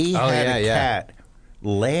 He Oh, had yeah, a yeah. cat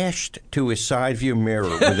lashed to his side view mirror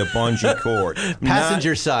with a bungee cord.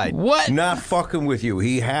 Passenger Not- side. what? Not fucking with you.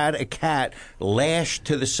 He had a cat lashed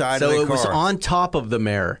to the side of So the it car. was on top of the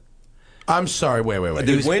mirror. I'm sorry. Wait.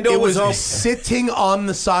 The window it was up. sitting on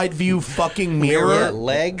the side view fucking mirror. Yeah,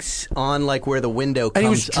 legs on where the window comes And he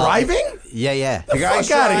was up. driving? Yeah. The guy's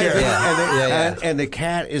fuck outta here. driving, Yeah. and the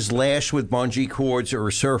cat is lashed with bungee cords or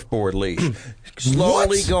a surfboard leash,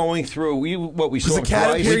 slowly What? going through. We saw the him cat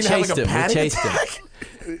twice. appearing We to have chased a him. panic We chased him. attack?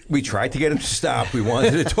 We tried to get him to stop. We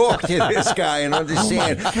wanted to talk to this guy and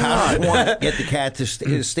understand how to get the cat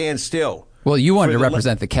to stand still. Well, you wanted For to the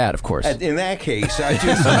represent the cat, of course. In that case, I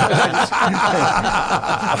just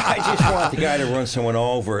want the guy to run someone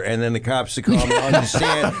over, and then the cops to come and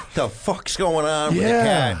understand the fuck's going on with the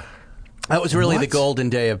cat. That was really What? the golden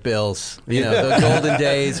day of Bill's. You know, the golden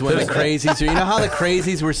days when the crazies are, you know how the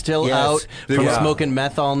crazies were still Yes. out from Yeah. smoking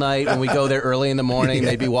meth all night when we go there early in the morning?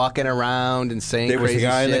 They'd be walking around and saying There was crazy a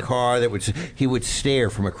guy shit. in the car that would stare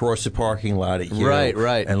from across the parking lot at you,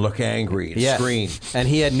 Right. and look angry and scream. And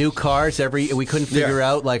he had new cars we couldn't figure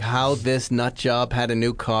out like how this nut job had a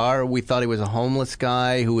new car. We thought he was a homeless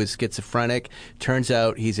guy who was schizophrenic. Turns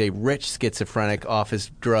out he's a rich schizophrenic off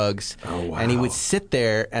his drugs. Oh, wow. And he would sit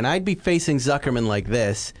there, and I'd be facing Zuckerman like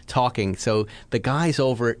this, talking. So the guy's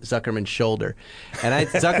over at Zuckerman's shoulder. And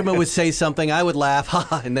Zuckerman would say something, I would laugh,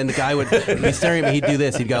 ha, and then the guy would be staring at me, he'd do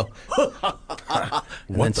this, he'd go, and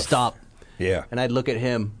then stop. Yeah. And I'd look at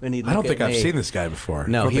him, and he'd look I don't at think I've me. seen this guy before.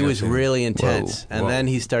 No, I don't he think I've was seen him. really intense. Whoa. And then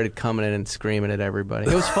he started coming in and screaming at everybody.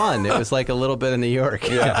 It was fun. It was like a little bit of New York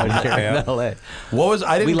out here in L.A. What was?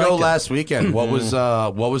 I We didn't liked go it. last weekend. What was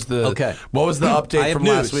the? Okay. What was the update I have from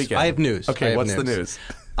news. last weekend? I have news. Okay, I have what's the news. news?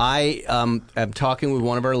 I am talking with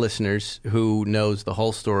one of our listeners who knows the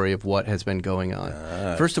whole story of what has been going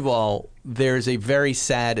on. First of all, there's a very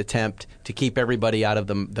sad attempt to keep everybody out of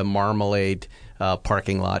the Marmalade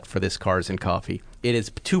parking lot for this Cars and Coffee. It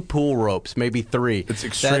is 2 pool ropes, maybe 3. It's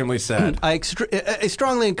extremely sad. I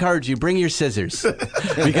strongly encourage you, bring your scissors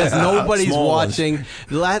because nobody's Small ones. watching.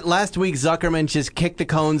 Last week, Zuckerman just kicked the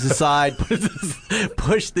cones aside,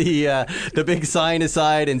 pushed the big sign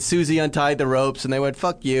aside, and Susie untied the ropes, and they went,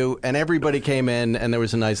 fuck you, and everybody came in, and there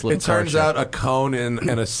was a nice little It turns car show. out a cone and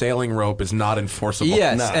a sailing rope is not enforceable.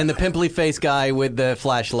 Yes, No. and the pimply-faced guy with the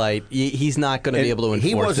flashlight, he's not going to be able to enforce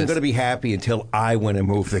He wasn't this. going to be happy until I went and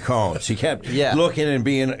moved the cones. He kept looking and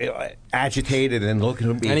being agitated and looking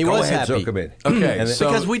at me. And he Go was ahead, happy. Zuckerman. Okay, And so-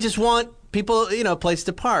 because we just want people, a place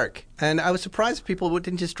to park. And I was surprised people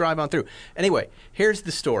didn't just drive on through. Anyway, here's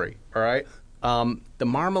the story, all right? The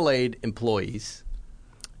Marmalade employees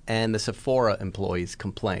and the Sephora employees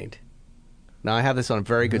complained. Now, I have this on a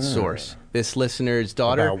very good source. This listener's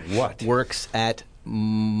daughter About what? works at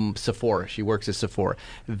Sephora. She works at Sephora.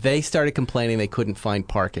 They started complaining they couldn't find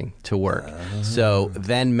parking to work. So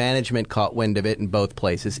then management caught wind of it in both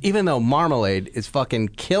places, even though Marmalade is fucking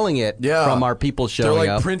killing it Yeah. from our people showing They're like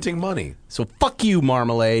up. printing money. So fuck you,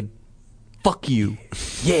 Marmalade. Fuck you.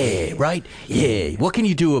 Yeah, right? Yeah. What can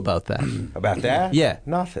you do about that? About that? Yeah.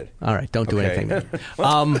 Nothing. All right, don't do Okay. anything then.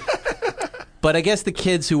 But I guess the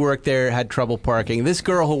kids who work there had trouble parking. This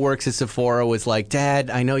girl who works at Sephora was like,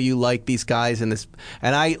 Dad, I know you like these guys and this,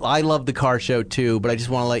 and I love the car show too, but I just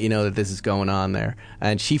want to let you know that this is going on there.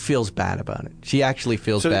 And she feels bad about it. She actually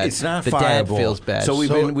feels So bad. it's not the Fireball. dad feels bad. So we've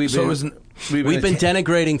been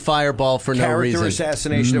denigrating Fireball for no character reason.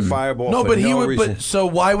 assassination of Fireball. No, for but he no would. reason. But so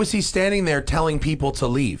why was he standing there telling people to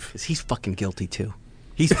leave? 'Cause he's fucking guilty too.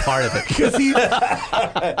 He's part of it. Because he,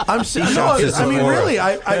 I mean, really,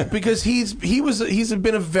 because he's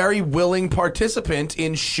been a very willing participant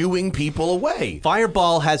in shooing people away.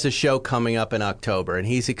 Fireball has a show coming up in October, and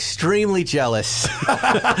he's extremely jealous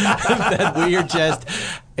that we are just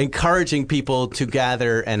encouraging people to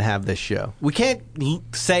gather and have this show. We can't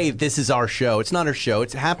say this is our show. It's not our show.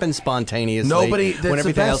 It happens spontaneously That's when the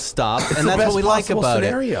everything best- else stops, it's and the that's what best we like possible about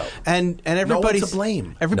scenario. it. And No one everybody's to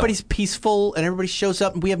blame. Everybody's peaceful, and everybody shows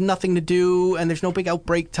up, and we have nothing to do, and there's no big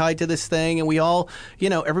outbreak tied to this thing, and we all,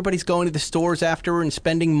 everybody's going to the stores after and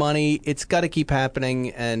spending money. It's got to keep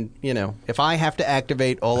happening, and if I have to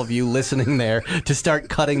activate all of you listening there to start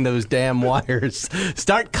cutting those damn wires,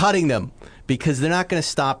 start cutting them. Because they're not going to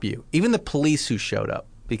stop you. Even the police who showed up.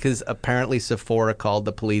 Because apparently Sephora called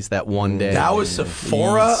the police that one day. That was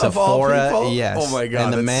Sephora of all people? Yes. Oh my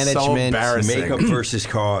God, And the that's so management. embarrassing. Makeup versus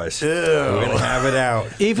cars. Ew. We're going to have it out.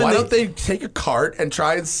 Why don't they take a cart and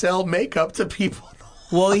try and sell makeup to people?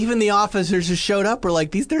 Well, even the officers who showed up were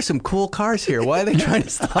like, there's some cool cars here. Why are they trying to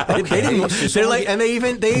stop it? They didn't. They're like, and they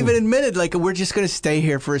even admitted, like, we're just going to stay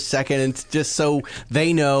here for a second, and just so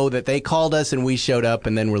they know that they called us and we showed up,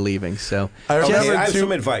 and then we're leaving. So I Okay, remember I have two-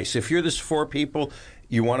 some advice. If you're this 4 people,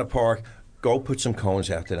 you want to park, go put some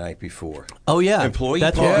cones out the night before. Oh, yeah. Employee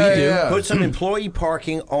That's parking. what we do. Yeah. Put some employee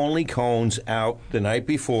parking only cones out the night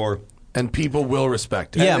before. And people will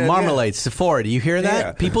respect it. Yeah, then, Marmalade, Sephora. Do you hear that?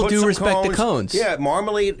 Yeah. People Put do some respect the cones. Yeah,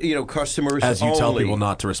 Marmalade, customers As you only. tell people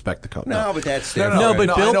not to respect the code. No, but that's No, different. No, but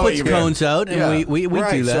No, I Bill know what puts you mean. cones out, and Yeah. we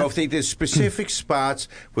Right, do that. so if there's specific spots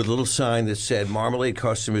with a little sign that said Marmalade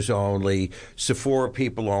customers only, Sephora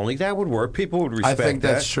people only, that would work. People would respect that. think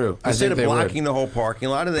that's true. I Instead think of they would. blocking the whole parking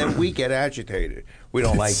lot, and then we get agitated. We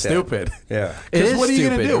don't like that. Stupid. Yeah. It Because is what are you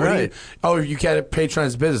going to stupid, do? What are right. you can't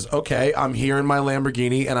patronize business. Okay, I'm here in my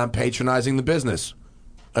Lamborghini and I'm patronizing the business.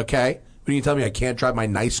 Okay? When you tell me I can't drive my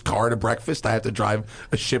nice car to breakfast, I have to drive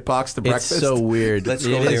a shitbox to breakfast. It's so weird. Let's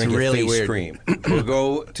go It there is and get really face weird. cream. We'll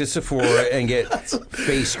go to Sephora and get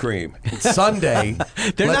face cream. Sunday.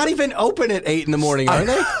 They're not even open at 8 in the morning, are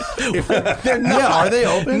they? They're not. Yeah, are they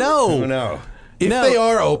open? No. Oh, no. If No. they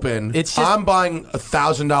are open, It's just- I'm buying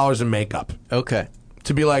 $1,000 in makeup Okay.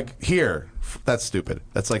 to be like, here. That's stupid.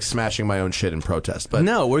 That's like smashing my own shit in protest. But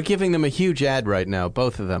No, we're giving them a huge ad right now,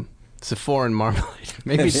 both of them. Sephora and Marmalade.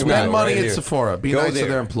 Maybe Spend spend Smack. money right at here. Sephora. Be Go nice there. to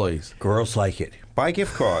their employees. Girls like it. Buy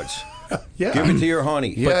gift cards. Yeah. Give it to your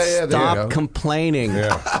honey. Yeah, yeah, there you Stop go. complaining.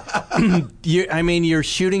 Yeah. You're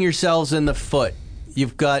shooting yourselves in the foot.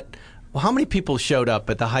 You've got. Well, how many people showed up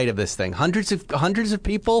at the height of this thing? Hundreds of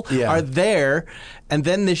people Yeah. are there, and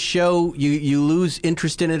then this show you lose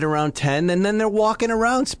interest in it around 10, and then they're walking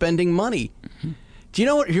around spending money. Do you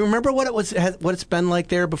know what? You remember what what it's been like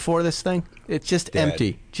there before this thing? It's just Dead.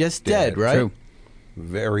 empty, just Dead. dead, right? True.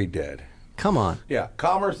 Very dead. Come on. Yeah.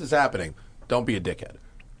 Commerce is happening. Don't be a dickhead.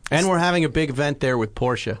 And we're having a big event there with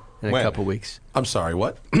Porsche in a When? couple weeks. I'm sorry,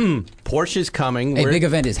 what? Porsche's coming. A We're- big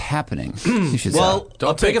event is happening. You should Well, say. Don't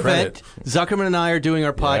a big take event. credit. Zuckerman and I are doing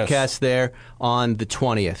our podcast Yes. there on the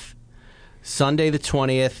 20th. Sunday the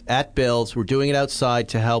 20th at Bill's. We're doing it outside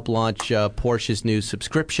to help launch Porsche's new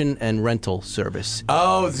subscription and rental service.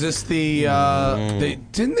 Oh, is this the?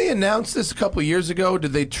 Didn't they announce this a couple years ago?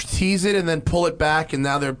 Did they tease it and then pull it back, and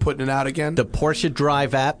now they're putting it out again? The Porsche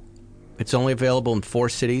Drive app. It's only available in 4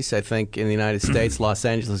 cities, I think, in the United States. Los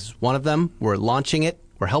Angeles is one of them. We're launching it.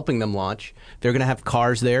 We're helping them launch. They're going to have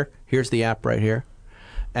cars there. Here's the app right here.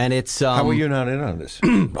 And it's How are you not in on this?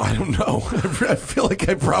 I don't know. I feel like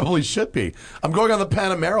I probably should be. I'm going on the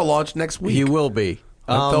Panamera launch next week. You will be.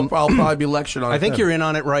 I'll probably be lectured on it. I think then. you're in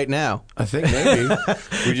on it right now. I think maybe. We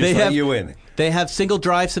just They let have- you in. They have single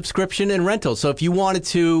drive subscription and rental. So if you wanted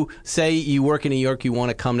to, say you work in New York, you want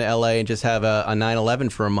to come to LA and just have a 911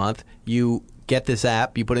 for a month, you get this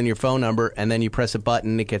app, you put in your phone number, and then you press a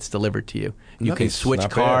button, it gets delivered to you. You can Nice. switch Not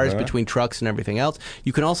bad, cars huh? between trucks and everything else.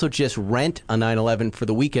 You can also just rent a 911 for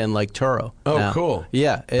the weekend like Turo. Oh, now. cool.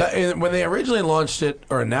 Yeah. And when they originally launched it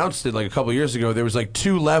or announced it like a couple years ago, there was like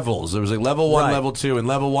 2 levels. There was like level 1, Right. level 2, and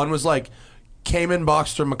level 1 was like Cayman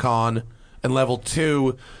Boxster Macan, and level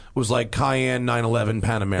 2 was like Cayenne 911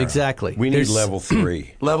 Panamera. Exactly. We need There's- level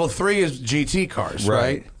 3. Level 3 is GT cars, right?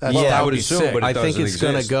 Right. That's, Well, that I would would be assume, sick. but it I think doesn't it's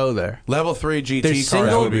going to exist. go there. Level 3 GT There's cars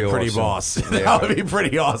single- would be That would be pretty awesome. boss. Yeah. That would be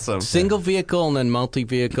pretty awesome. Single vehicle and then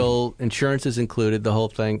multi-vehicle insurance is included. The whole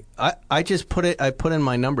thing. I just put it. I put in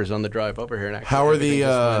my numbers on the drive over here. And actually How are everything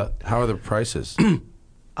just went. the prices?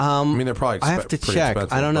 I mean, they're probably I have to pretty check.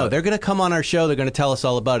 expensive, I don't know. but- They're going to come on our show. They're going to tell us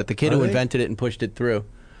all about it. The kid Are who they? invented it and pushed it through.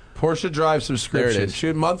 Porsche Drive subscription. There it is.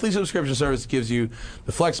 Shoot, monthly subscription service gives you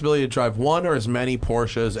the flexibility to drive one or as many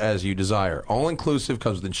Porsches as you desire. All inclusive,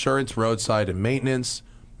 comes with insurance, roadside, and maintenance.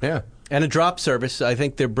 Yeah. And a drop service. I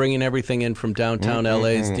think they're bringing everything in from downtown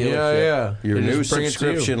LA's dealership. Yeah. Your They new just bring it to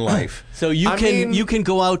you. subscription life. So you I can mean- you can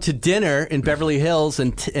go out to dinner in Beverly Hills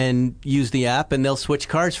and use the app, and they'll switch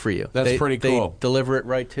cars for you. That's pretty cool. They deliver it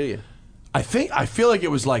right to you. I feel like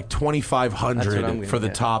it was like That's what I'm $2,500 gonna for the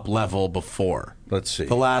get. top level before. Let's see.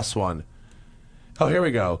 The last one. Oh, here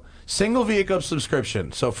we go. Single vehicle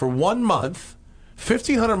subscription. So for 1 month,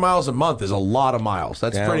 1,500 miles a month is a lot of miles.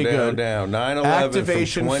 That's Down, pretty down, good. down. 911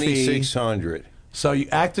 Activation from fee. 2,600. So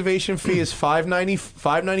activation fee is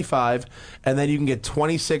 $595, and then you can get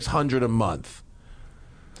 $2,600 a month.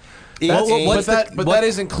 That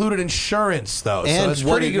is included insurance though, so And it's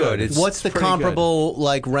what- pretty good. It's What's the pretty good. comparable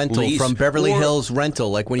like rental Lease from Beverly or- Hills rental?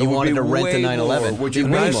 Like when It you would wanted be to rent a way 911, more. would be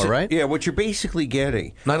way more, right? Yeah, what you're basically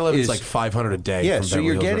getting 911 is is like $500 a day. yeah, from so Beverly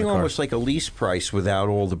you're Hills getting rent-a-car. almost like a lease price without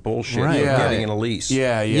all the bullshit Right. you're Yeah. getting in a lease.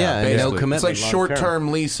 Yeah, Yeah, and no basically. commitment, It's like long-term.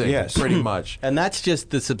 short-term leasing, Yes. pretty much. And that's just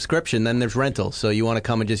the subscription. Then there's rental. So you want to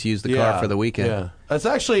come and just use the car for the weekend. Yeah, that's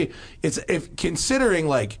actually if considering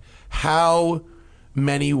like how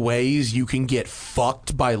many ways you can get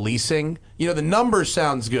fucked by leasing. You know, the number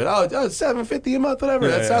sounds good. Oh, it's $750 a month, whatever.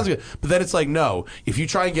 Yeah, that yeah. sounds good. But then it's like, no. If you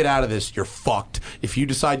try and get out of this, you're fucked. If you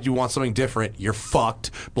decide you want something different, you're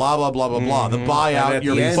fucked. Blah blah blah blah blah. The And buyout, at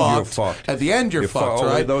you're the end, fucked. you're fucked. At the end, you're fucked. Oh,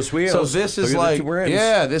 Right? those wheels. So this Look is at the like, two rims.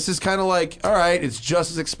 yeah, this is kind of like, all right, it's just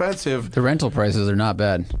as expensive. The rental prices are not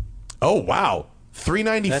bad. Oh wow. $395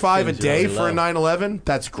 a That seems day really for a low. 911?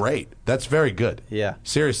 That's great. That's very good. Yeah.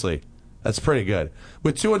 Seriously. That's pretty good.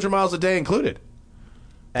 With 200 miles a day included.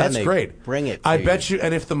 And That's they great. bring it to I you. bet you,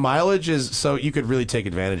 and if the mileage is, so you could really take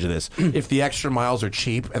advantage of this. If the extra miles are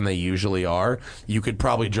cheap, and they usually are, you could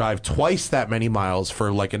probably drive twice that many miles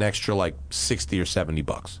for like an extra like $60 or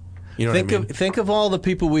 $70. You know what I mean? Think of all the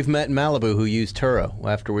people we've met in Malibu who used Turo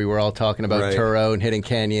after we were all talking about Right. Turo and hitting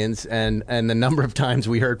canyons, and the number of times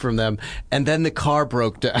we heard from them, and then the car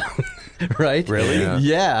broke down. Right? Really?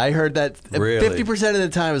 Yeah, I heard that. Really? 50% of the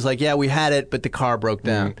time it was like, yeah, we had it, but the car broke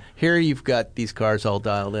down. Here you've got these cars all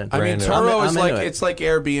dialed in. I mean, Brand new. Turo is I'm into like it. it's like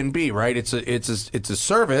Airbnb, right? It's a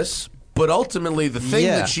service, but ultimately the thing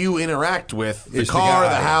Yeah. that you interact with, the Is the car, guy,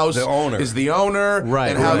 the house, the owner. is the owner,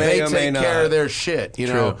 Right. and how Who may they or may take care not. of their shit. You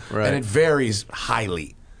know, right. and it varies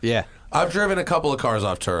highly. Yeah. I've driven a couple of cars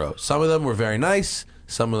off Turo. Some of them were very nice.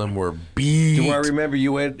 Some of them were beat. Do I remember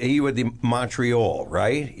you had the Montreal,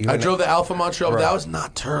 right? I drove the Alpha Montreal, but that was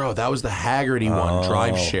not Turo. That was the Haggerty one,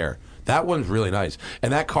 Drive Share. That one's really nice.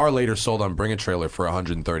 And that car later sold on Bring a Trailer for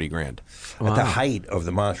 $130,000. At the height of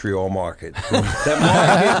the Montreal market. That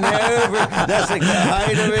market never, that's like the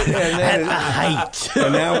height of it. And then, Height.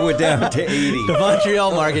 and now we're down to 80. The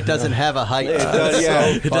Montreal market doesn't have a height. It does, yeah.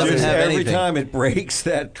 It doesn't Just have every anything. time it breaks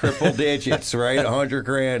that triple digits, right?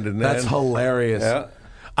 $100,000, and then That's hilarious. Yeah.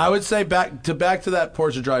 I would say back to that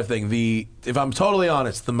Porsche Drive thing. If I'm totally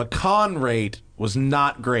honest, the Macan rate was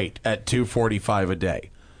not great at $245 a day.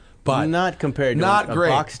 But Not compared to not a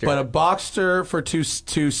great, Boxster. but a Boxster for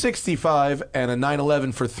 $265 and a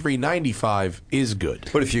 911 for $395 is good.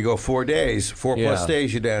 But if you go 4 days, 4+ Yeah.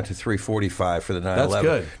 days, you're down to $345 for the 911.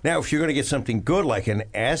 good. Now, if you're going to get something good like an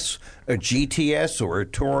S, a GTS, or a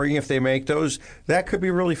Touring, if they make those, that could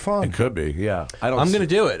be really fun. It could be, yeah. I'm going to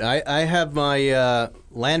do it. I have my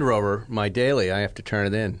Land Rover, my daily. I have to turn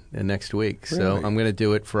it in next week. So Really? I'm going to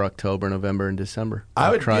do it for October, November, and December.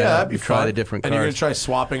 I would try. that'd be try fun. the different And cars. you're going to try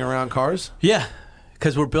swapping around cars? Yeah,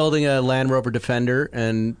 because we're building a Land Rover Defender,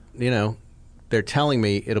 and they're telling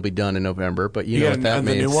me it'll be done in November. But you know what that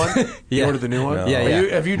the means. new one? You Yeah. ordered the new one? No. Yeah.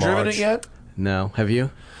 Have you driven March. it yet? No, have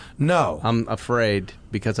you? No. I'm afraid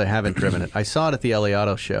because I haven't driven it. I saw it at the LA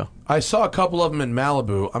Auto Show. I saw a couple of them in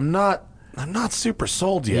Malibu. I'm not super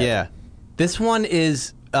sold yet. Yeah. This one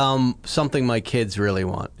is something my kids really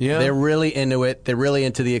want. Yeah? They're really into it. They're really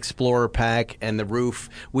into the Explorer pack and the roof.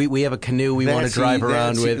 We have a canoe we want to drive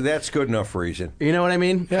around with. That's good enough reason. You know what I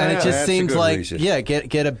mean? Yeah, and it yeah, just that's a seems good like, reason.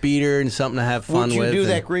 get a beater and something to have fun Would you with. do and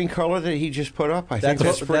that green color that he just put up? I think That's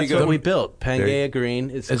that's pretty that's good. what we built. Pangea Green,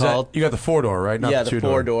 it's Is called. that, you got the 4-door, right? Not Yeah, the the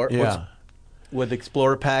 2-door. 4-door. Yeah. With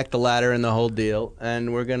Explorer pack, the ladder, and the whole deal.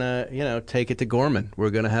 And we're going to, take it to Gorman. We're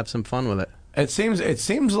going to have some fun with it. It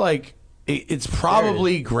seems like it's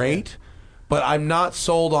probably great, but I'm not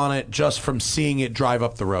sold on it just from seeing it drive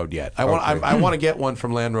up the road yet. I want to get one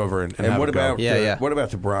from Land Rover and And have what it go. about Yeah. what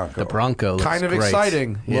about the Bronco? The Bronco looks Kind of great.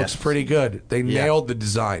 exciting. Yeah. Looks pretty good. They nailed the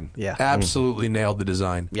design. Yeah. Absolutely nailed the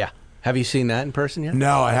design. Yeah. Have you seen that in person yet?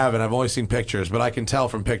 No, I haven't. I've only seen pictures, but I can tell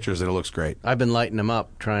from pictures that it looks great. I've been lighting them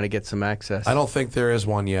up, trying to get some access. I don't think there is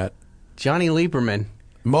one yet. Johnny Lieberman.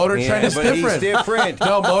 Motor Trend is but different. he's different.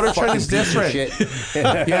 No, Motor Trend is Fucking piece of different.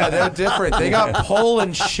 shit. Yeah, they're different. They got pull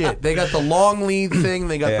and shit. They got the long lead thing.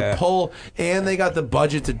 They got Yeah. the pull, and they got the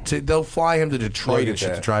budget to. They'll fly him to Detroit Look and at shit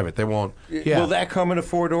to that. drive it. They won't. Yeah. Will that come in a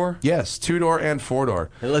 4-door? Yes, 2-door and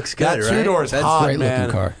 4-door. It looks good, That right? 2-door is That's hot, great looking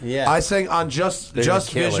man. car. Yeah. I think on just They're gonna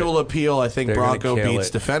kill visual it. appeal, I think They're gonna Bronco kill beats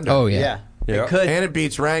it. Defender. Oh, yeah. Yeah. It could. And it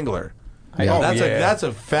beats Wrangler. Yeah. That's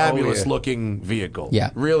a fabulous Oh, yeah. looking vehicle.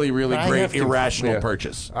 Yeah. Really, really I great have to- irrational yeah.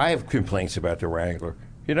 purchase. I have complaints about the Wrangler.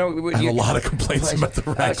 You know, I have a lot of complaints about the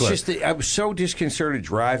Wrangler. It's just that I was so disconcerted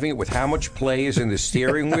driving it with how much play is in the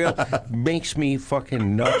steering wheel. Makes me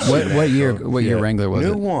fucking nuts. What year Wrangler was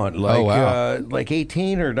New it? one, like Oh, wow. like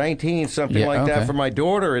 18 or 19, something Yeah, like that okay. for my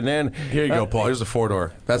daughter, and then Here you go, Paul. Here's a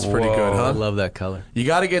 4-door. That's pretty Whoa. good, I huh? love that color. You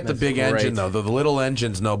got to get the big great. engine though. The little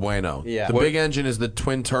engine's no bueno. Yeah. The What- big engine is the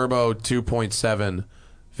twin turbo 2.7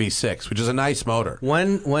 V6, which is a nice motor.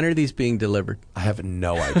 When are these being delivered? I have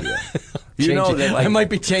no idea. you know Changing- that I might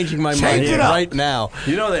be changing my mind it up. right now.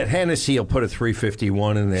 you know that Hennessy will put a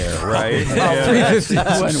 351 in there, right?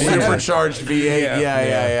 Supercharged V8. Yeah,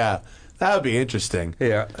 Yeah. That would be interesting.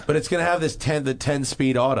 Yeah. But it's going to have this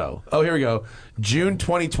 10-speed auto. Oh, here we go. June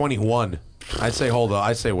 2021. I'd say hold on.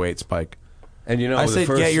 I say wait, Spike. And you know, I the said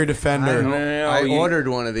first, get your Defender. I ordered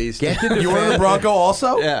one of these. Get the You ordered the Bronco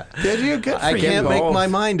also? Yeah. Did you? Good for I you. can't make both. my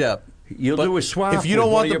mind up. You'll do a swap. If you with don't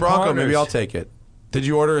one want of the your Bronco, maybe partners. I'll take it. Did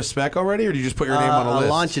you order a spec already, or did you just put your name on a list?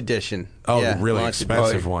 launch edition. Oh, Yeah, the really launch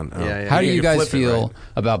expensive edition. one. Oh. Yeah. How do you guys flip it, feel right?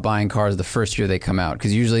 about buying cars the first year they come out?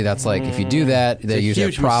 Because usually that's like if you do that, they It's a usually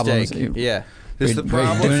have huge problems. mistake. Yeah. This is the You're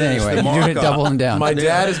problem. doing it It's anyway. the You're doing it markup. doubling down. My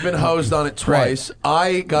dad has been hosed on it twice.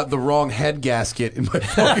 I got the wrong head gasket in my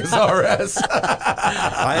Focus RS.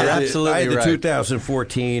 I had absolutely I had the right.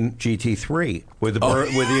 2014 GT3 with the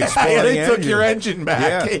exploding Yeah, they engine. took your engine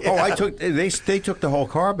back. Yeah. Yeah. Oh, I took. They took the whole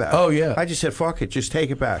car back. Oh, yeah. I just said, fuck it, just take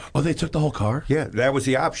it back. Oh, they took the whole car? Yeah, that was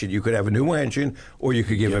the option. You could have a new engine, or you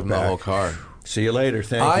could give it Give them back. the whole car. See you later.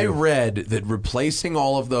 Thank I you. read that replacing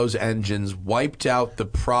all of those engines wiped out the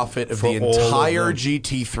profit of For the all of entire them.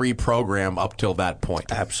 GT3 program up till that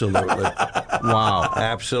point. Absolutely. Wow.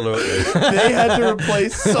 Absolutely. They had to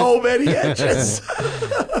replace so many engines.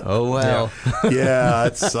 Oh, well. Yeah,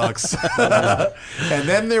 it sucks. And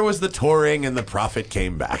then there was the touring, and the profit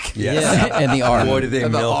came back. Yes. And the R. Boy, did they The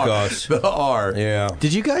milk R. us. The R. Yeah.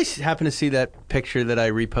 Did you guys happen to see that picture that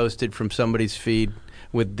I reposted from somebody's feed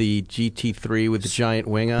with the GT3 with the giant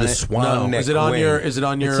wing on The it? swan No, neck is it on wing. your It's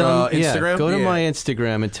Instagram? Yeah, go to Yeah. my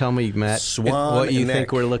Instagram and tell me, Matt, Swan what you neck.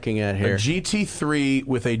 think we're looking at A here. GT3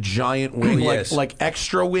 with a giant wing, Yes. like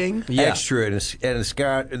extra wing. Yeah. Extra, and it's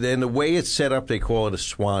got. Then the way it's set up, they call it a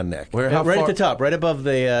swan neck. Where? How Right far? at the top, right above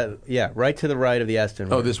the, right to the right of the Aston. Oh,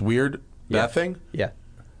 Martin. this weird Yeah. that thing. Yeah.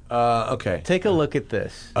 Okay. Take a look at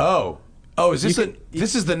this. Oh, is this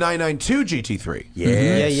this is the 992 GT3?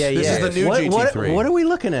 Yes. Yeah. This is the new GT3. What are we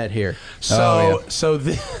looking at here? So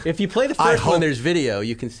If you play the I first hope- one, there's video.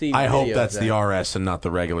 You can see. I hope video that's of the that. RS and not the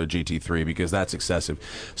regular GT3 because that's excessive.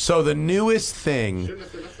 So the newest thing,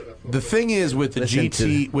 the thing is with the Listen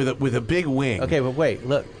GT with a big wing. Okay, but wait,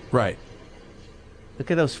 look Right. at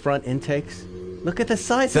those front intakes. Look at the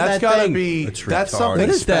size That's of that got to thing. be. It's That's retarded. something What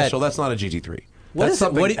is that? special. That's not a GT3. What That's is it?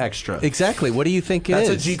 something What do you- extra. Exactly. What do you think it That's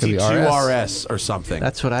a is? GT2 RS or something.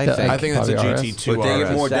 That's what I That- think. I think that's a Probably RS. GT2 But they RS.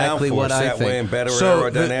 get more Exactly downforce what I that think. way and better So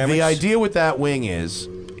aerodynamics. the idea with that wing is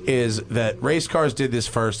that race cars did this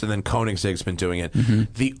first, and then Koenigsegg's been doing it.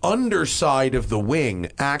 The underside of the wing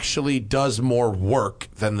actually does more work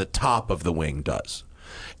than the top of the wing does.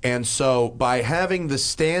 And so by having the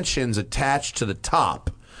stanchions attached to the top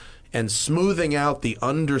and smoothing out the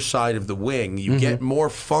underside of the wing, you get more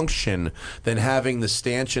function than having the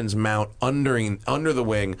stanchions mount under the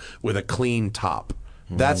wing with a clean top.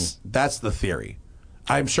 That's the theory.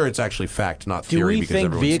 I'm sure it's actually fact, not Do theory. we because think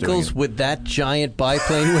everyone's doing vehicles it. with that giant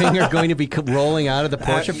biplane wing are going to be rolling out of the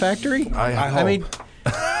Porsche factory? I I mean,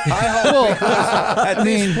 I hope because at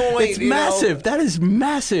this point, it's you know, massive. That is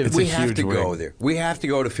massive. we a have huge to go wing. there. We have to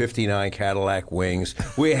go to 59 Cadillac wings.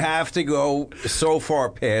 We have to go so far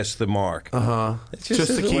past the mark.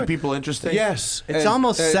 just to keep people interested. Yes. It's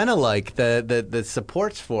almost Senna-like, the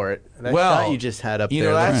supports for it. That shot you just had up you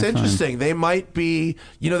there. know, that's Very fun. interesting. They might be,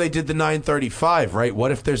 they did the 935, right? What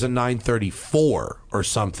if there's a 934 or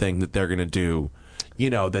something that they're going to do,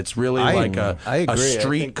 that's really like I a agree. I think-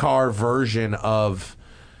 streetcar version of.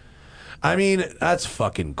 I mean, that's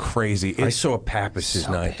fucking crazy. I saw Pappas's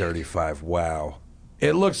 935. Wow.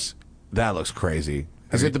 That looks crazy.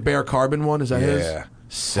 Is it the Bear Carbon one? Is that his? Yeah.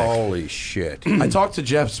 Sick. Holy shit. I talked to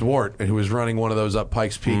Jeff Zwart, who was running one of those up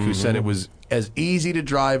Pikes Peak, who said it was as easy to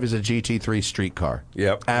drive as a GT3 street car.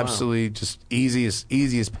 Yep. Absolutely, just easy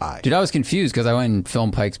as pie. Dude, I was confused because I went and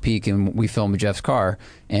filmed Pikes Peak and we filmed Jeff's car,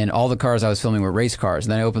 and all the cars I was filming were race cars.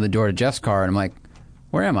 And then I opened the door to Jeff's car, and I'm like,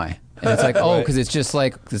 where am I? And it's like, oh, because it's just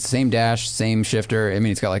like the same dash, same shifter. I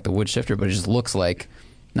mean, it's got like the wood shifter, but it just looks like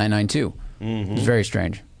 992. It's very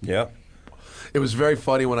strange. Yep. It was very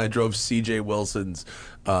funny when I drove CJ Wilson's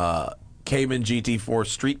Cayman GT4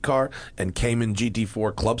 street car and Cayman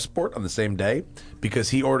GT4 Club Sport on the same day because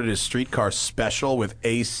he ordered his street car special with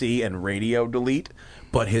AC and radio delete,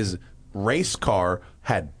 but his race car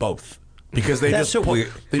had both. Because they That's just so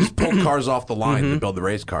weird. they just pulled cars off the line to build the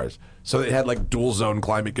race cars. So it had like dual zone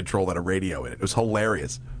climate control that had a radio in it. It was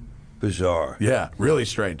hilarious. Bizarre. Yeah, really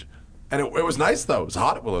strange. And it was nice though. It was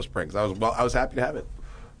hot at Willow Springs. I was happy to have it.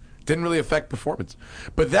 Didn't really affect performance.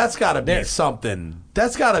 But that's got to be something.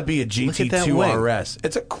 That's got to be a at that GT2 wing. RS.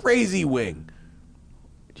 It's a crazy wing.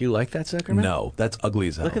 Do you like that, Zuckerman? No, that's ugly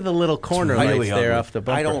as hell. Look at the little corner It's lights really there ugly. off the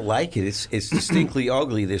bumper. I don't like it. It's distinctly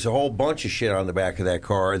ugly. There's a whole bunch of shit on the back of that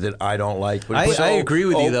car that I don't like. But it's so I agree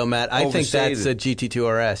with you, though, Matt. I think that's overstated. a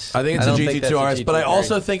GT2 RS. I think it's a don't think that's GT2 RS, but I GT3.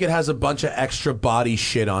 also think it has a bunch of extra body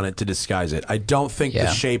shit on it to disguise it. I don't think the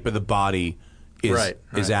Yeah. shape of the body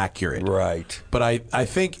is accurate. Right. But I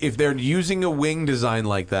think if they're using a wing design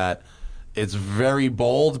like that, it's very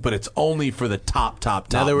bold, but it's only for the top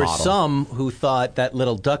Now, there were model. some who thought that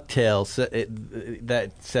little ducktail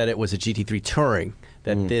that said it was a GT3 Touring,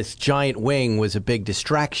 that this giant wing was a big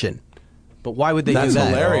distraction. But why would they That's do that?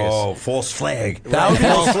 hilarious. Oh, false flag. That would be-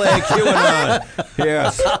 false flag. QAnon.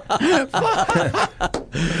 Yes.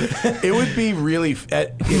 It would be really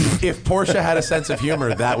if Porsche had a sense of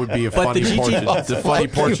humor. That would be a funny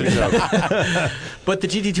Porsche joke. But the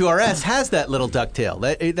GT2 RS has that little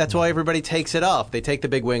ducktail. That's why everybody takes it off. They take the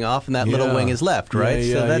big wing off, and that little wing is left, right?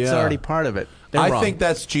 So that's already part of it. I think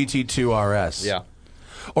that's GT2 RS. Yeah.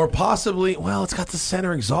 Or possibly, well, it's got the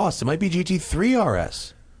center exhaust. It might be GT3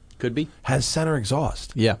 RS. Could be. Has center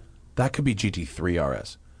exhaust. Yeah. That could be GT3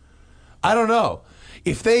 RS. I don't know.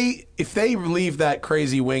 If they leave that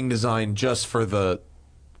crazy wing design just for the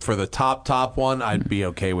top one, I'd be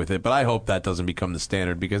okay with it. But I hope that doesn't become the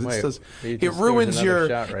standard because it ruins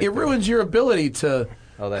your ability to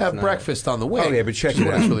have breakfast on the wing. Oh yeah, but check it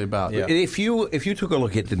out. That's really about. Yeah. If you took a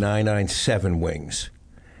look at the 997 wings,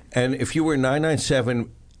 and if you were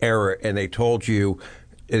 997 era and they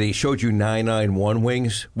showed you 991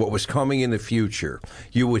 wings, what was coming in the future,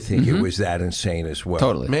 you would think it was that insane as well.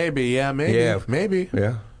 Totally. Maybe. Yeah.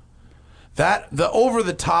 That the over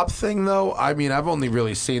the top thing though, I mean, I've only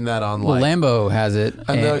really seen that on Well, Lambo has it,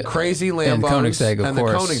 and the crazy Lambos and Koenigsegg, of and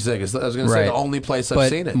course. the Koenigsegg is, I was going to say, the only place I've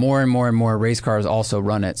seen it. But more and more and more race cars also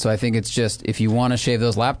run it. So I think it's just if you want to shave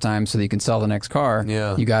those lap times so that you can sell the next car,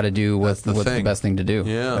 you got to do what's the best thing to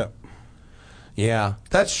do. Yeah,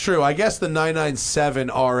 that's true. I guess the 997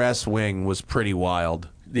 RS wing was pretty wild.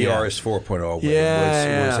 The RS 4.0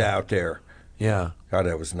 wing was out there. Yeah. God,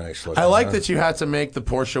 that was nice looking. I like that you had to make the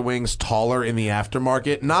Porsche wings taller in the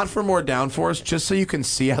aftermarket, not for more downforce, just so you can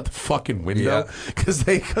see out the fucking window, because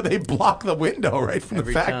they block the window right from the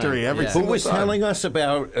factory every single time. Who was telling us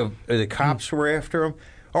about the cops were after him?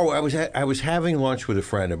 Oh, I was having lunch with a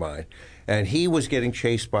friend of mine, and he was getting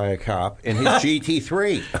chased by a cop in his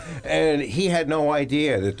GT3, and he had no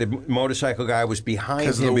idea that the motorcycle guy was behind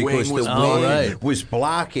him because the wing was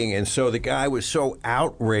blocking, and so the guy was so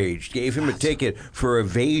outraged, gave him a ticket for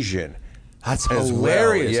evasion. That's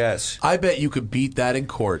hilarious. Well, yes. I bet you could beat that in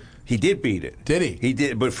court. He did beat it. Did he? He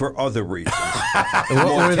did, but for other reasons.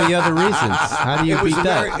 What were the other reasons? How do you beat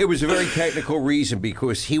that? It was a very technical reason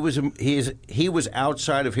because he was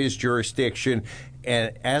outside of his jurisdiction,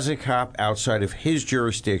 and as a cop outside of his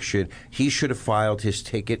jurisdiction, he should have filed his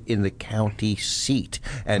ticket in the county seat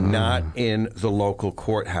and not in the local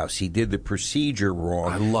courthouse. He did the procedure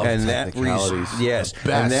wrong. I love technicalities. Yes,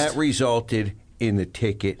 and that resulted in the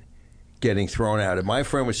ticket getting thrown out. And my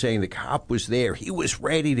friend was saying the cop was there. He was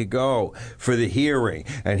ready to go for the hearing.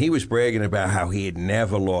 And he was bragging about how he had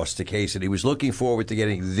never lost a case. And he was looking forward to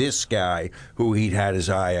getting this guy who he'd had his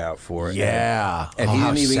eye out for. Yeah. And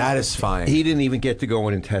how satisfying. He didn't even get to go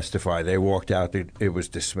in and testify. They walked out. It was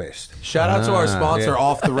dismissed. Shout out to our sponsor,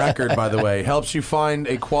 Off the Record, by the way. Helps you find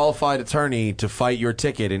a qualified attorney to fight your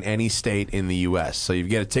ticket in any state in the U.S. So if you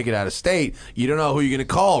get a ticket out of state, you don't know who you're going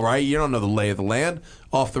to call, right? You don't know the lay of the land.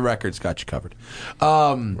 Off the Record's got you covered.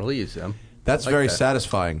 Really use them. That's very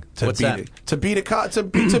satisfying to beat a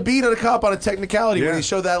cop on a technicality when he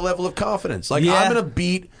showed that level of confidence. Like I'm going to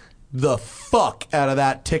beat the fuck out of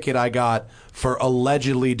that ticket I got for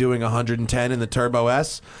allegedly doing 110 in the Turbo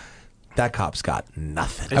S. That cop's got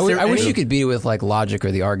nothing. I wish you could beat it with like logic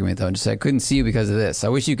or the argument though. And just say I couldn't see you because of this. I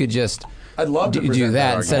wish you could just. I'd love to do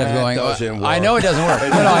that instead of going. I know it doesn't work. No,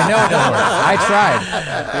 I know it doesn't work. I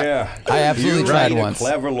tried. Yeah, I absolutely tried once. A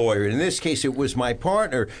clever lawyer. In this case, it was my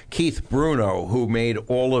partner Keith Bruno who made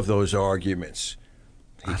all of those arguments.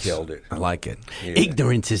 He killed it. I like it. Yeah.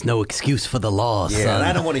 Ignorance is no excuse for the law, son. And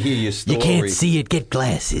I don't want to hear your story. You can't see it, get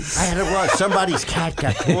glasses. I had to rush. Somebody's cat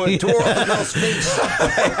got tore off the girl's face.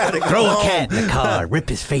 Throw a cat in the car, rip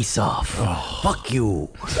his face off. Oh. Fuck you.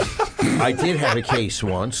 I did have a case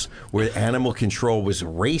once where animal control was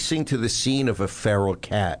racing to the scene of a feral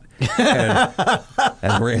cat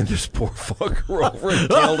and ran this poor fucker over and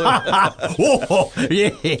killed him. Whoa. Yeah,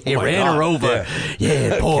 he ran her over.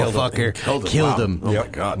 Yeah, poor fucker. Killed him. Oh, my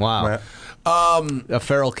God. Wow. A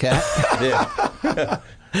feral cat? Yeah.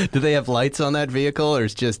 Do they have lights on that vehicle, or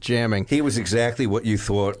is just jamming? He was exactly what you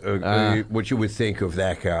thought, what you would think of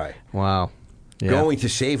that guy. Wow. Yeah. Going to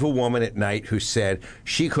save a woman at night who said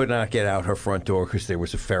she could not get out her front door because there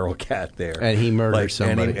was a feral cat there. And he murdered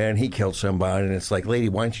somebody. And he killed somebody. And it's like, lady,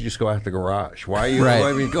 why don't you just go out the garage? Why are you? Right.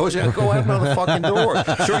 I mean, go out another fucking door.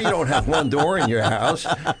 Sure, you don't have one door in your house.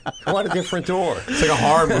 Go out a different door. It's like a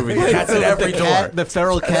horror movie. The cat's at every door. The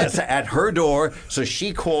feral cat's at her door. So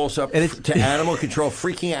she calls up to animal control,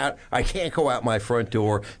 freaking out. I can't go out my front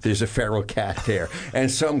door. There's a feral cat there. And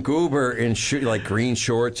some goober in like green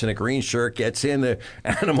shorts and a green shirt gets in in the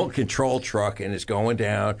animal control truck and is going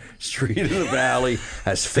down Street of the Valley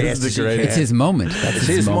as fast as he can. It's his moment. That's It's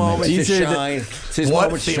his moment to shine. It's his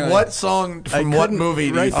moment to shine. What song from what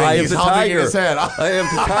movie do you think I Am he's the humming in Tiger. his head? I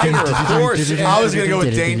Am the Tiger, of course. I was going to go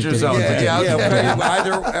with Danger Zone. Yeah.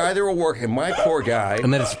 Either will work. And my poor guy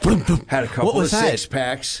And then it's had a couple What of was that?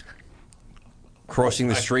 six-packs. Crossing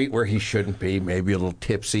the street where he shouldn't be, maybe a little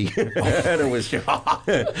tipsy, and it was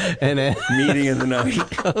and then, meeting in the night.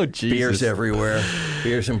 oh Jesus! Beers everywhere,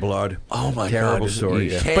 beers and blood. Oh my Terrible God.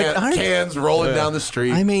 story. Yeah. Cans rolling down the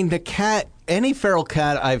street. I mean, the cat. Any feral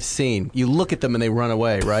cat I've seen, you look at them and they run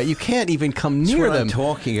away. Right? You can't even come That's near what them. I'm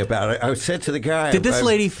talking about. I said to the guy, Did this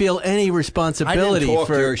lady feel any I responsibility didn't talk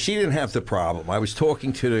for? to her. She didn't have the problem. I was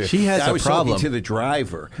talking to the. She has I a was problem. talking to the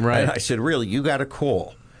driver, Right. And I said, "Really, you got a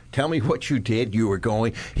call. Tell me what you did. You were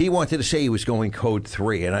going." He wanted to say he was going code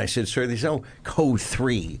 3, and I said, "Sir, there's no code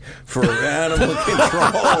 3 for animal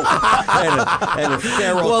control and a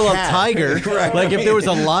feral Well, cat." a tiger. Right. Like if there was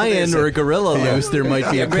a lion or a gorilla loose, there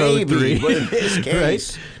might be a code Maybe, 3. but in this Right?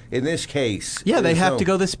 case. In this case, Yeah, they there's have no- to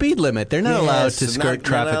go the speed limit. They're not allowed to Yes, skirt not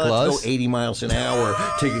traffic allowed laws. to go 80 miles an hour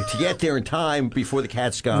to get there in time before the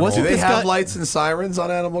cat's gone. Wasn't Do home. they this have guy- lights and sirens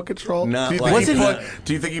on animal control? Not do you like think that.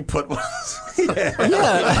 do you think he put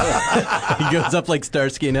Yeah, he goes up like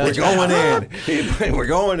Starsky and We're Hutch. going in. We're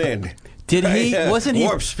going in. Did he? Yeah, Wasn't he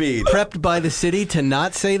warp speed. prepped by the city to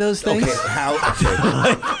not say those things? Okay, how?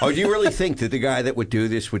 Oh, do you really think that the guy that would do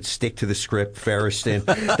this would stick to the script, Feresten?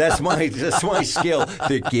 That's my skill.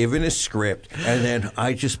 They're given a script, and then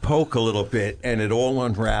I just poke a little bit, and it all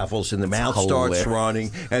unravels, and the mouth starts hilarious.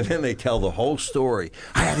 running, and then they tell the whole story.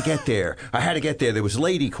 I had to get there. There was a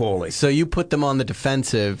lady calling. So you put them on the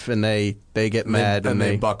defensive, and they get mad, and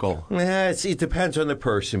they buckle? Yeah, it depends on the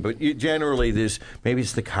person, but generally maybe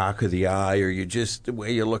it's the cock of the eye, or you just the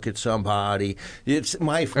way you look at somebody. It's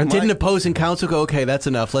And didn't opposing counsel go, okay, that's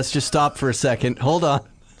enough. Let's just stop for a second. Hold on.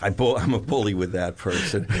 I'm a bully with that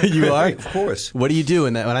person. You are? Of course. What do you do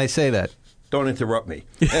when I say that? Don't interrupt me.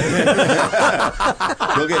 You'll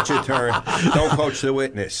get your turn. Don't coach the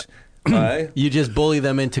witness. Right? You just bully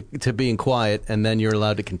them into being quiet, and then you're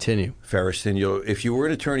allowed to continue. Feresten, if you were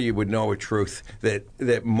an attorney, you would know a truth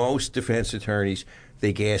that most defense attorneys,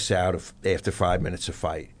 they gas out after 5 minutes of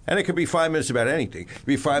fight. And it could be 5 minutes about anything. It could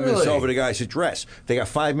be 5 minutes Really? over the guy's address. They got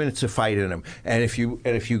 5 minutes of fight in them. And if you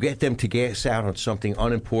get them to gas out on something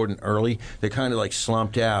unimportant early, they're kind of like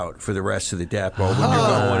slumped out for the rest of the depot when you're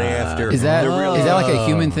going after. Is that They're really- is that like a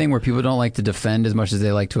human thing where people don't like to defend as much as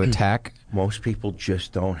they like to attack? Most people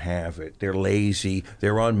just don't have it. They're lazy.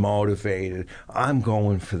 They're unmotivated. I'm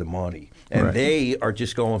going for the money. And Right. they are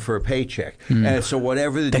just going for a paycheck. And so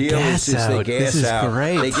whatever the deal gas is they out. gas This is out.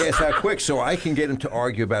 great. They gas out quick. So I can get them to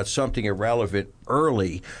argue about something irrelevant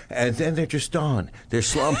early, and then they're just done. They're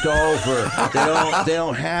slumped over. They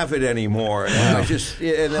don't have it anymore. And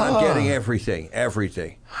and I'm getting everything.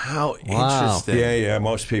 How Wow. interesting. Yeah.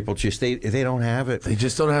 Most people just they don't have it. They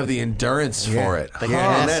just don't have the endurance for it.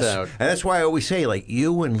 Yeah, and gas that's why I always say, like,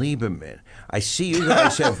 you and Lieberman, I see you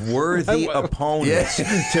guys have worthy opponents to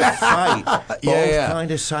fight. Both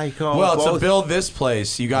kind of psycho. Well, to both, build this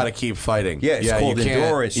place, you got to keep fighting. yeah, it's called you can't-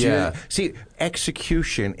 endurance. Yeah. See,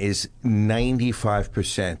 execution is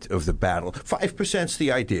 95% of the battle. 5%'s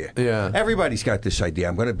the idea. Yeah. Everybody's got this idea.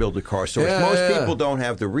 I'm going to build a car. So Yeah, most yeah. people don't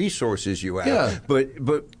have the resources you have. Yeah.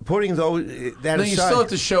 But putting that No, aside, you still have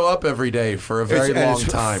to show up every day for a very and long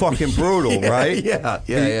it's time. fucking brutal, right? Yeah.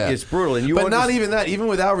 It's brutal. And but not even that. Even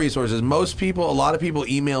without resources, a lot of people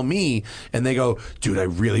email me and they go, "Dude, I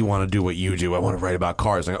really want to do what you do. I want to write about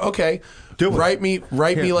cars." I go, "Okay, Do it. Write me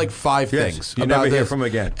like 5 Yes. things. You about never hear this." from them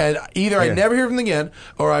again. And either I Yeah. never hear from them again,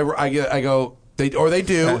 or I go they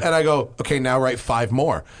do, and I go, "Okay, now write 5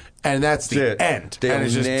 more." And that's the That's it. end. They'll and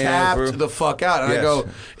it's just never- tapped the fuck out. And I Yes. go,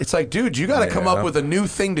 it's like, dude, you got to come Yeah. up with a new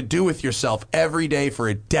thing to do with yourself every day for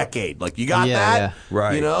a decade. Like, you got Yeah, that? yeah.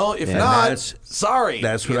 Right. You know, if And not, that's- sorry.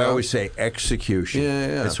 That's what you I know? always say, execution.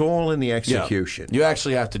 Yeah. It's all in the Yeah. execution. You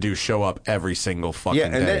actually have to show up every single fucking Yeah,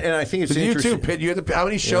 and day. and I think it's But interesting. You too. You have to, how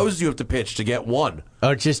many shows do you have to pitch to get one?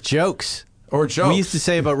 Or just jokes. Or jokes? We used to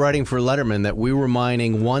say about writing for Letterman that we were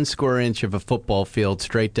mining 1 square inch of a football field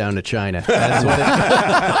straight down to China. That's what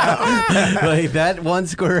like that 1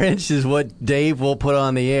 square inch is what Dave will put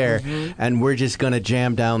on the air, and we're just going to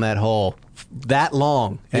jam down that hole that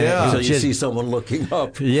long. And Yeah. it was So you just- see someone looking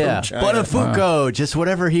up. yeah, from China. Buttafuoco, just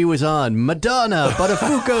whatever he was on. Madonna,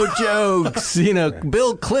 Buttafuoco jokes,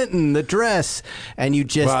 Bill Clinton, the dress, and you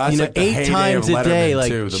just, Wow, that's like the 8 heyday times of a day, Letterman,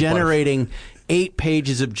 like too, the generating 8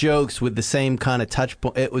 pages of jokes with the same kind of touch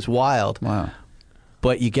point. It was wild. Wow.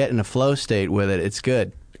 But you get in a flow state with it. It's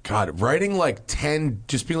good. God, writing like 10,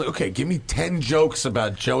 just being like, okay, give me 10 jokes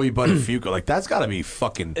about Joey Buttafuoco. Like, that's got to be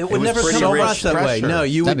fucking. It would never pretty come rich across that way. pressure. No,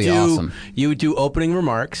 you That'd would be do awesome. you would do opening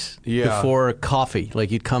remarks before coffee. Like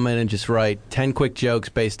you'd come in and just write 10 quick jokes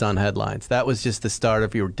based on headlines. That was just the start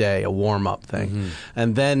of your day, a warm up thing,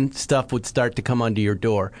 and then stuff would start to come under your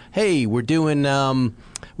door. Hey, we're doing.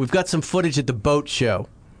 We've got some footage at the boat show.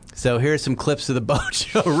 So here's some clips of the boat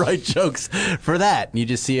show. Write jokes for that. And you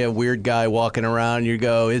just see a weird guy walking around. You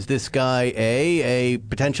go, is this guy A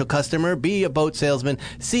potential customer, B, a boat salesman,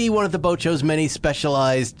 C, one of the boat show's many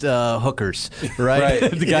specialized hookers, right?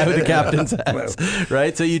 The guy with the captain's hats,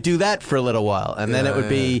 right? So you do that for a little while. And then it would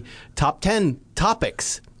be top 10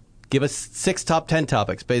 topics. Give us 6 top 10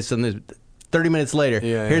 topics based on the 30 minutes later.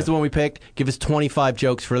 Here's the one we picked. Give us 25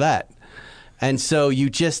 jokes for that. And so you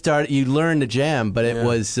learn to jam, but it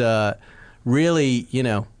was really,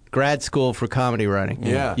 grad school for comedy writing.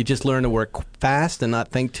 Yeah. You just learn to work fast and not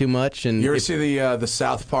think too much. And You ever see the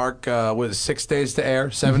South Park, was it 6 days to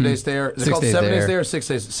air, 7 days to air? Is it 6 called days 7 to days air. to air or 6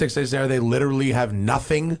 days? 6 days to air. They literally have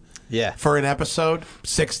nothing for an episode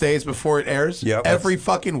 6 days before it airs. Yep. Every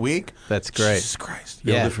fucking week. That's great. Jesus Christ.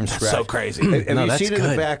 Build Yeah. it from That's scratch. so crazy. Have No, you that's seen in the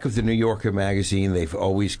good. back of the New Yorker magazine, they've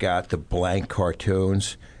always got the blank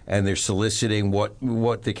cartoons, and they're soliciting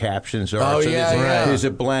what the captions are. Oh, so yeah, yeah. there's a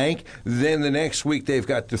blank. Then the next week they've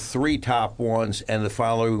got the 3 top ones, and the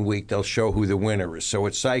following week they'll show who the winner is. So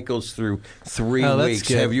it cycles through 3 Oh, that's weeks.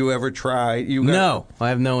 good. Have you ever tried? No, I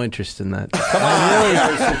have no interest in that.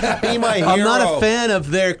 Be my hero. I'm not a fan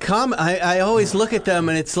of their I always look at them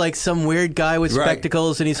and it's like some weird guy with Right.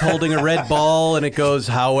 spectacles and he's holding a red ball and it goes,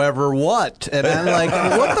 however, what? And I'm like,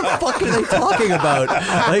 what the fuck are they talking about?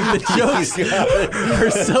 Like the jokes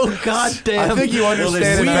are so goddamn. I think you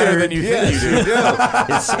understand it better than you think Yes, you you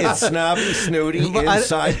do. do. It's snobby, snooty, But I-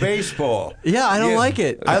 inside baseball. Yeah, I don't like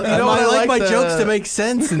it. I- you know what, I like my like jokes the- to make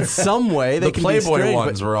sense in some way. They The can be Playboy strange,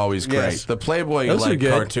 ones but- were always great. Yes. The Playboy Those are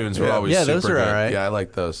good. cartoons were always Yeah, super those are good. all right. Yeah, I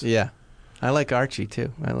like those. Yeah, I like Archie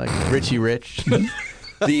too. I like Richie Rich.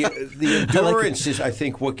 The endurance is, I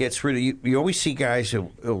think, what gets rid of you. You always see guys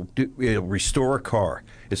who'll restore a car.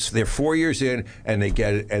 They're 4 years in and they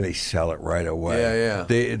get it and they sell it right away. Yeah.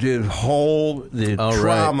 The whole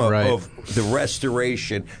trauma of the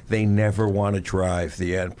restoration, they never want to drive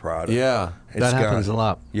the end product. Yeah. That happens a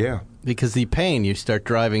lot. Yeah, Because the pain, you start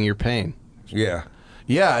driving your pain. yeah.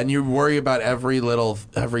 Yeah, and you worry about every little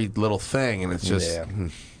thing, and it's just. Yeah.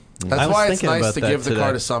 That's I was why it's thinking nice about to that give the car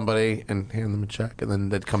today. to somebody and hand them a check, and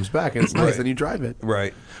then it comes back, and it's nice, Right. then you drive it.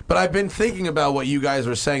 Right. But I've been thinking about what you guys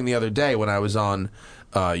were saying the other day when I was on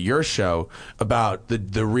your show about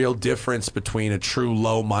the real difference between a true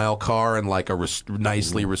low-mile car and like a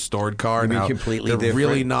nicely restored car. You mean and how completely they're different?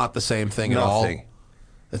 really not the same thing Nothing. at all.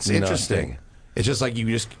 It's interesting. Nothing. It's just like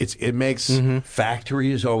it makes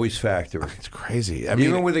Factory is always factory. it's crazy. I mean,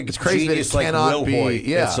 Even with a it's crazy that it genius like cannot Will be. Hoyt,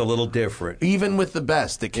 Yeah, it's a little different. even with the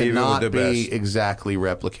best, it Even with cannot the be best. exactly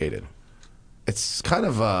replicated. It's kind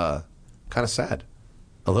of sad,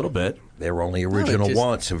 a little bit. They were only original just-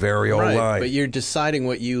 once, a very old Right, line. but you're deciding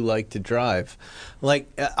what you like to drive. Like,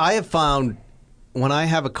 I have found when I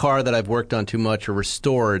have a car that I've worked on too much or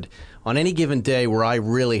restored, on any given day where I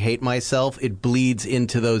really hate myself, it bleeds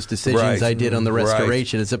into those decisions Right. I did on the Right.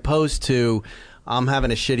 restoration, as opposed to I'm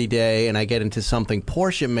having a shitty day and I get into something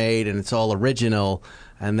Porsche made and it's all original.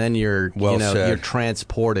 And then you're, Well said. you're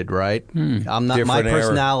transported, right? I'm not. My Different era.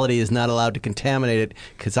 personality is not allowed to contaminate it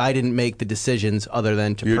because I didn't make the decisions other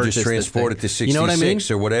than to You're purchase just this transported thing. to 66 You know what I mean?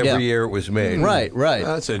 or whatever Yeah. year it was made. Right.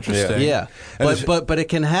 That's interesting. Yeah, And but it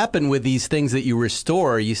can happen with these things that you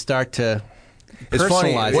restore. You start to It's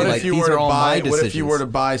funny, personalize. What it, if like, you these were are to all buy? my What decisions. if you were to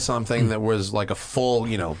buy something that was like a full,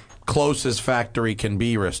 closest factory can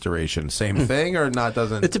be restoration? Same thing or not?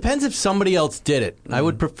 Doesn't It depends if somebody else did it. I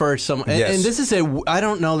would prefer some. And, Yes. and this is I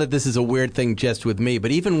don't know that this is a weird thing just with me,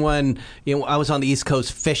 but even when I was on the East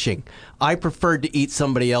Coast fishing, I preferred to eat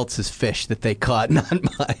somebody else's fish that they caught, not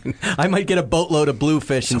mine. I might get a boatload of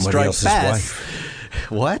bluefish and Somebody strike else's bass. wife.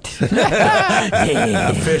 What?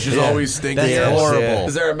 the fish is always stinking? That's horrible.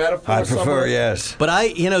 Is there a metaphor? I prefer, somewhere? yes.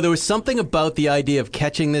 But there was something about the idea of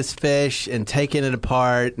catching this fish and taking it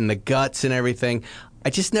apart and the guts and everything. I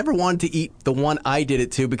just never wanted to eat the one I did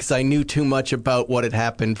it to because I knew too much about what had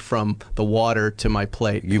happened from the water to my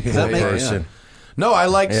plate. You Does that poor make person. No, I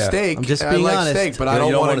like Yeah. steak. I'm just I being like honest. steak, but Yeah, I you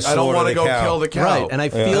don't don't want wanna to. I don't slaughter want to the go cow. kill the cow. Right, and I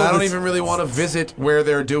feel I don't that's- even really want to visit where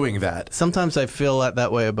they're doing that. Sometimes I feel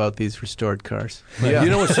that way about these restored cars. Yeah. You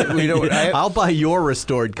know what? I'll buy your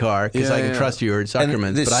restored car because I can Yeah. trust you or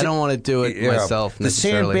Zuckerman's, but I don't want to do it myself The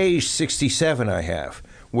Sand necessarily. Beige 67 I have,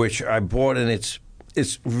 which I bought in its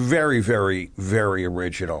It's very, very, very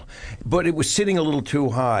original. But it was sitting a little too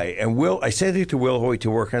high. And I sent it to Will Hoyt to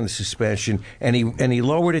work on the suspension, and he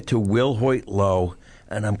lowered it to Will Hoyt low.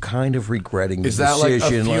 And I'm kind of regretting the decision. Is that like a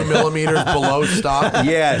few millimeters below stock?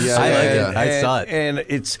 Yes. Yeah, I like it. I saw it. And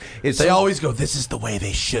it's they always go, this is the way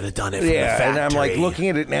they should have done it from the factory. And I'm like looking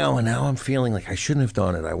at it now, and now I'm feeling like I shouldn't have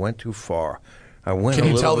done it. I went too far. Can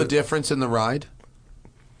you tell the difference in the ride?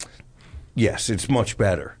 Yes, it's much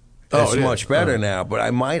better. Oh, it's much better now, but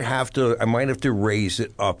I might have to raise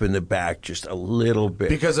it up in the back just a little bit.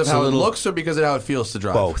 Because of how it looks or because of how it feels to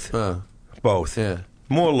drive? Both. Both. Yeah.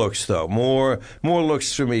 More looks, though. More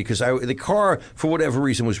looks for me, because the car, for whatever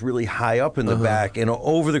reason, was really high up in the back, and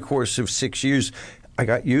over the course of 6 years, I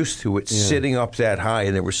got used to it sitting up that high,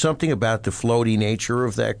 and there was something about the floaty nature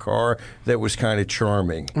of that car that was kind of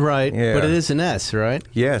charming. Right, yeah. But it is an S, right?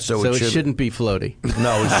 Yeah, so it shouldn't be floaty.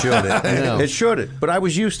 No, it shouldn't. No. It shouldn't, but I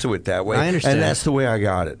was used to it that way. I understand. And that's the way I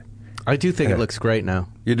got it. I do think it looks great now.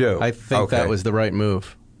 You do? I think that was the right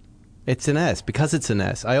move. It's an S because it's an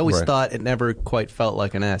S. I always thought it never quite felt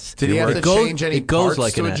like an S. Did he have to change any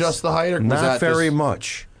parts to adjust the height? Or Not very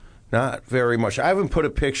much. Not very much. I haven't put a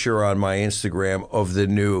picture on my Instagram of the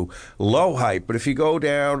new low height, but if you go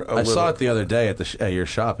down I saw it the other day at your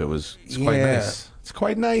shop. It's quite nice. It's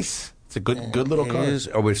quite nice. It's a good little car. It's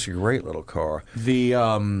a great little car. The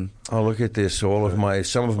look at this! Some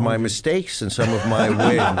of my mistakes and some of my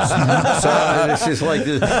wins. So this is like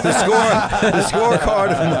the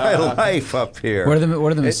scorecard of my life up here. What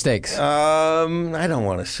are the mistakes? I don't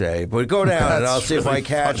want to say, but go down and I'll see if I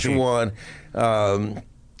catch one.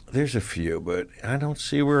 There's a few, but I don't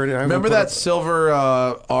see where it. Remember that silver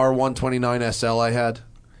R129 SL I had?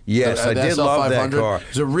 Yes, I did love that car. It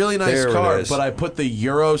was a really nice car, but I put the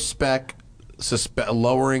Euro spec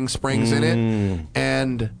lowering springs in it,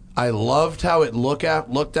 and I loved how it looked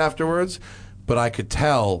afterwards, but I could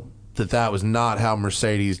tell that was not how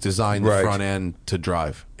Mercedes designed the front end to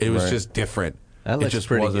drive. It was just different. That looks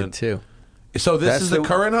pretty good, too. So this is the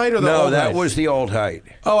current height or the old height? No, that was the old height.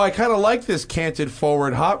 Oh, I kind of like this canted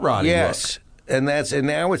forward hot rod look. And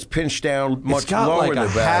now it's pinched down much lower in the back.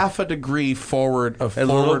 It's got like a half a degree forward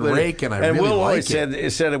rake, and I really Will like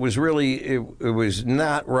it. Said it was really it was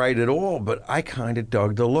not right at all, but I kind of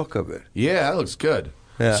dug the look of it. Yeah, that looks good.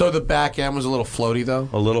 Yeah. So the back end was a little floaty, though.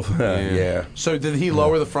 A little, yeah. So did he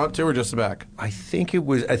lower the front too, or just the back? I think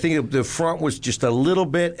the front was just a little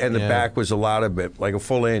bit, and the back was a lot of it, like a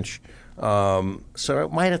full inch. So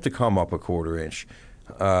it might have to come up a quarter inch.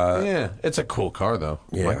 It's a cool car, though.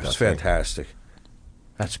 Yeah, it's fantastic.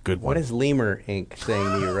 That's a good one. What is Lemur Inc. saying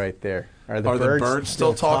to you right there? Are the birds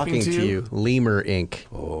still talking to you? Lemur Inc.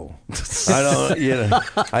 Oh, I don't.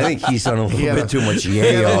 I think he's done a little bit too much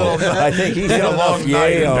yayo. I think he's done enough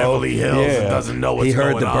yayo. In Beverly Hills and doesn't know what's going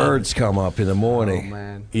on. He heard the birds come up in the morning. Oh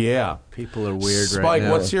man, yeah, people are weird Spike, right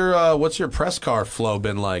now. what's your press car flow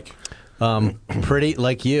been like? Pretty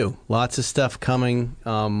like you. Lots of stuff coming.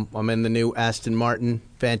 I'm in the new Aston Martin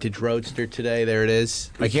Vantage Roadster today. There it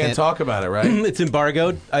is. I can't talk about it, right? It's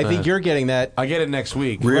embargoed. I think you're getting that. I get it next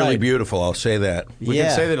week. Really beautiful. I'll say that. We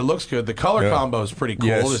can say that it looks good. The color combo is pretty cool.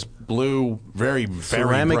 Yes. This blue, very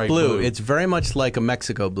ceramic bright blue. It's very much like a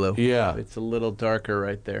Mexico blue. Yeah, it's a little darker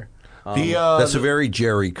right there. That's a very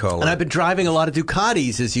Jerry color. And I've been driving a lot of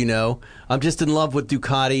Ducatis, as you know. I'm just in love with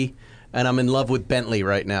Ducati. And I'm in love with Bentley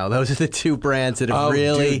right now. Those are the two brands that have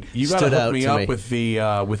really stood out to me. You got to hook me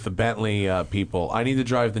up with the Bentley people. I need to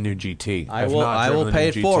drive the new GT. I will pay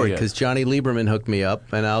it forward because Johnny Lieberman hooked me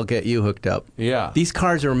up, and I'll get you hooked up. Yeah. These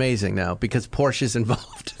cars are amazing now because Porsche's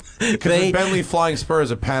involved. Because the Bentley Flying Spur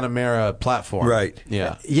is a Panamera platform. Right.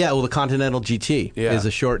 Yeah. Yeah, well, the Continental GT is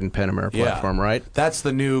a shortened Panamera platform, right? That's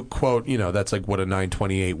the new quote, that's like what a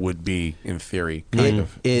 928 would be in theory.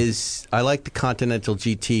 I like the Continental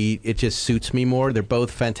GT. It just suits me more. They're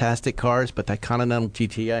both fantastic cars, but that Continental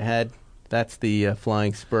GT I had, that's the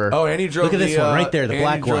Flying Spur. Oh, and he drove Look at this one right there, the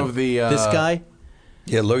black one. This guy?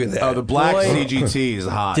 Yeah, look at that. Oh, the black CGT is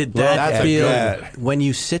hot. Did that feel? When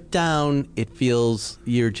you sit down, it feels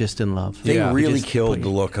you're just in love. They really killed the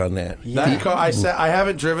look on that. That car, I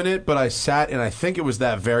haven't driven it, but I sat, and I think it was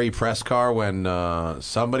that very press car when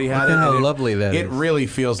somebody had it. How lovely that is. It really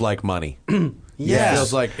feels like money.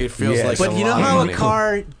 Yes. It feels like But you know how money. a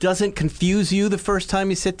car doesn't confuse you the first time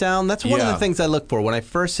you sit down? That's one of the things I look for. When I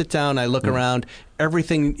first sit down, I look around.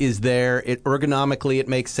 Everything is there. Ergonomically, it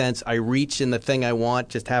makes sense. I reach and the thing I want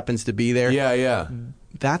just happens to be there. Yeah, yeah.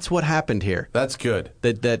 that's what happened here. That's good.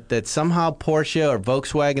 That somehow Porsche or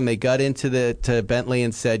Volkswagen, they got into to Bentley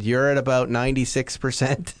and said, you're at about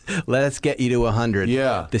 96%. Let us get you to 100.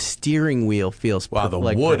 Yeah. The steering wheel feels The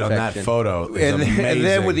like wood on that perfection. photo is And amazing.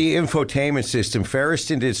 then with the infotainment system,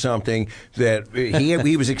 Feresten did something that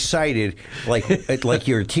he was excited, like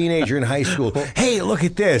you're a teenager in high school. Hey, look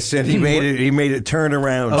at this! And he made it turn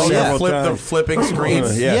around several times. The flipping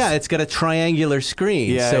screens. Yes. Yeah, it's got a triangular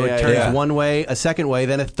screen, so it turns one way, a second way,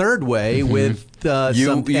 then a third way with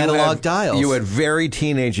some analog dials. You had very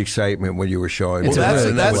teenage excitement when you were showing. It's me.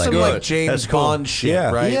 That's some good. like James That's cool. Bond shit,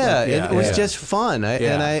 Yeah. right? Yeah, it was just fun. And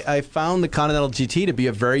Yeah. I found the Continental GT to be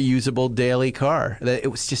a very usable daily car. It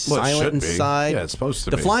was just Well, it silent should be. inside. Yeah, it's supposed to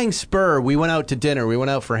the be. Flying Spur, we went out to dinner. We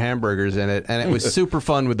went out for hamburgers in it, and it was super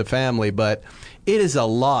fun with the family, but it is a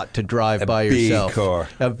lot to drive by big yourself. car.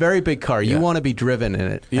 A very big car. You Yeah. want to be driven in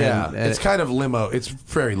it. Yeah, And it's kind of limo. It's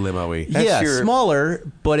very limo-y. yeah, your- smaller,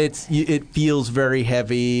 but it feels very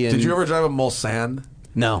heavy. And Did you ever drive a Mulsanne?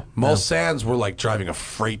 No. Mulsannes were like driving a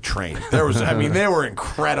freight train. There was, I mean, they were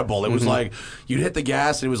incredible. It was like you'd hit the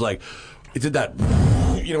gas and it was like it did that,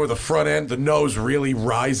 where the front end, the nose really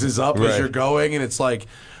rises up as Right. you're going, and it's like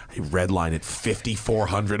a red line at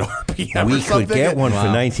 5,400 RPM. We or could something. get one for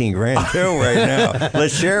 19 grand too right now.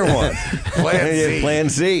 Let's share one. Plan Z. Plan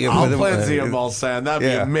Z. I'll plan Z a Mulsanne. That'd be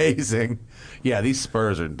Yeah. amazing. Yeah, those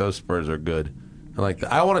spurs are good. I like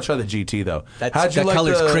that. I want to try the GT though. That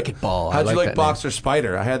color's cricket ball. I How'd you like like that name. Boxer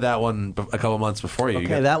Spider? I had that one a couple months before you.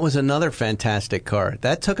 Okay, that was another fantastic car.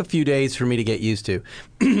 That took a few days for me to get used to.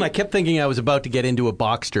 I kept thinking I was about to get into a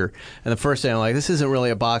Boxster, and the first day I'm like, this isn't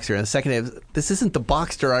really a Boxster. And the second day, this isn't the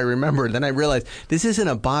Boxster I remember. Then I realized this isn't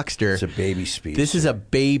a Boxster. It's a baby speed. This is a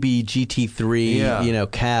baby GT3, Yeah.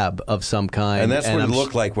 Cab of some kind. And that's what it I'm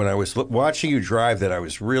looked like when I was watching you drive. That I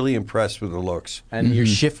was really impressed with the looks. And you're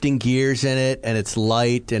shifting gears in it, and it's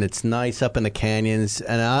light, and it's nice up in the canyons.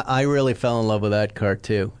 And I really fell in love with that car,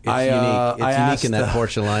 too. It's unique. It's unique in that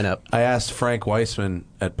Porsche lineup. I asked Frank Weissman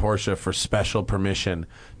at Porsche for special permission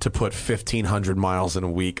to put 1,500 miles in a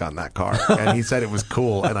week on that car. And he said it was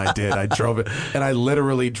cool, and I did. I drove it. And I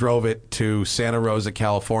literally drove it to Santa Rosa,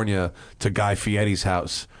 California, to Guy Fieri's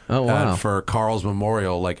house. Oh, wow. For Carl's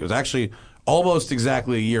memorial. Like, it was actually almost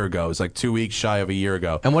exactly a year ago. It was like 2 weeks shy of a year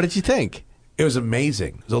ago. And what did you think? It was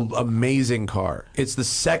amazing. It was an amazing car. It's the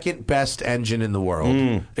second best engine in the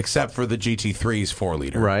world, except for the GT3's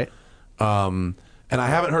 4-liter. Right. And I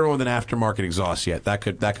haven't heard one with an aftermarket exhaust yet. That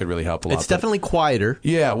could really help a lot. It's definitely quieter.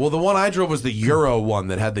 Yeah. Well, the one I drove was the Euro one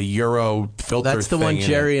that had the Euro filter. That's the thing one in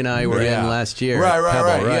Jerry it. and I were in last year. Right.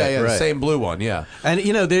 Pebble, Yeah. The right. same blue one. Yeah. And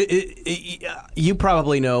you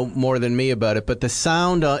probably know more than me about it, but the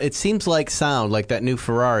sound, it seems like sound, like that new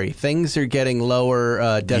Ferrari. Things are getting lower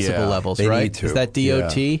decibel Yeah, levels, they right? need to. Is that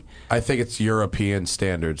DOT? Yeah. I think it's European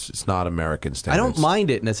standards. It's not American I standards. don't mind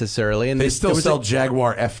it necessarily. And They there still was sell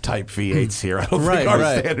Jaguar F-Type V8s here. I don't Right, think our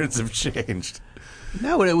right. standards have changed.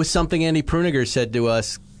 No, it was something Andy Pruniger said to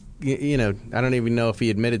us. I don't even know if he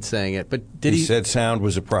admitted saying it, but did He said sound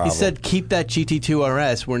was a problem. He said, "Keep that GT2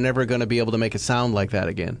 RS. We're never going to be able to make a sound like that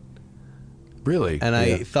again." Really? And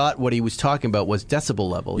I thought what he was talking about was decibel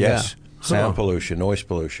level. yes, sound Huh. pollution, noise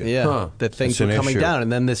pollution. Yeah, Huh. that things That's were an coming issue. down,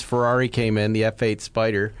 and then this Ferrari came in, the F8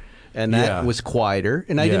 Spider, and that Yeah. was quieter,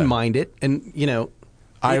 and I Yeah. didn't mind it. And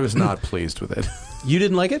I was not pleased with it. you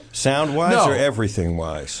didn't like it? Sound wise No. or everything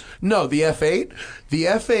wise? No, the F8. The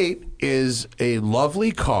F8 is a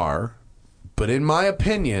lovely car, but in my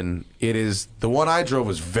opinion, it is the one I drove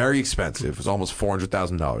was very expensive. It was almost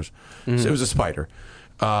 $400,000. So it was a Spider.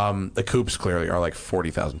 The coupes clearly are like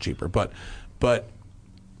 $40,000 cheaper, but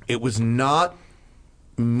it was not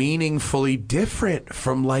meaningfully different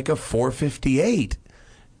from like a 458.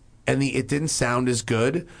 And it didn't sound as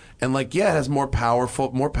good. And it has more power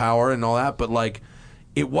and all that, but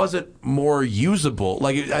it wasn't more usable.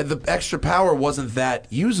 The extra power wasn't that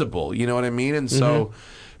usable. You know what I mean? And so,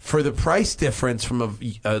 for the price difference from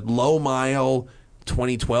a low mile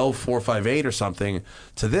 2012 458 or something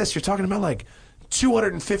to this, you're talking about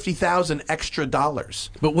 $250,000 extra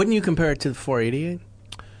dollars. But wouldn't you compare it to the 488?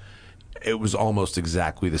 It was almost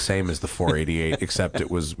exactly the same as the 488, except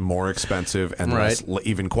it was more expensive and Right.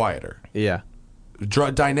 even quieter. Yeah.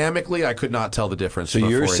 Dynamically, I could not tell the difference. So from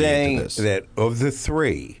a you're 488 saying to this. that of the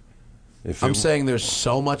three, I'm saying there's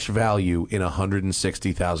so much value in a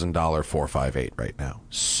 $160,000 458 right now.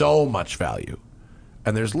 So much value.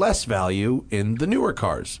 And there's less value in the newer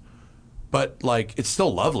cars. But, it's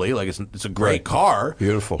still lovely. It's a great Right. car.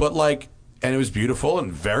 Beautiful. But, and it was beautiful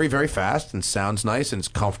and very, very fast and sounds nice and it's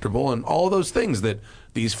comfortable and all of those things that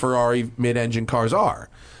these Ferrari mid-engine cars are.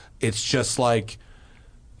 It's just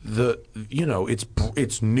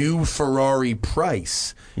it's new Ferrari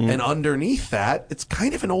price, and underneath that, it's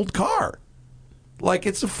kind of an old car. Like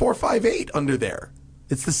it's a 458 under there.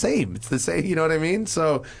 It's the same. You know what I mean?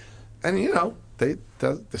 So, and they're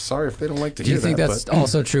sorry if they don't like to hear that. Do you think that's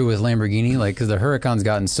also true with Lamborghini? Like, because the Huracan's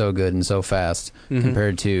gotten so good and so fast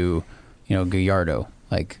compared to, Gallardo.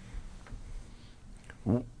 Like,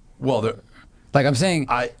 well, I'm saying,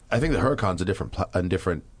 I think the Huracan's a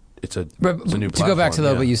different. It's a new platform. To go back to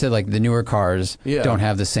but you said like the newer cars don't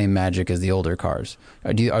have the same magic as the older cars.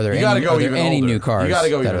 Are there any new cars? You got to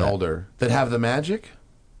go even older that have the magic.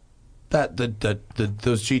 That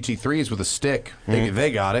those GT3s with a stick,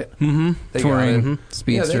 they got it. Mm-hmm. Touring,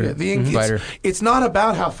 Speedster, Spider. It's not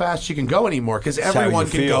about how fast you can go anymore because everyone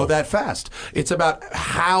can go that fast. It's about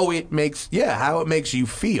how it makes you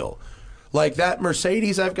feel. Like that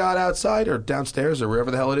Mercedes I've got outside or downstairs or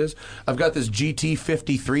wherever the hell it is. I've got this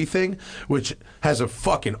GT53 thing, which has a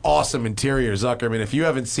fucking awesome interior, Zuckerman. If you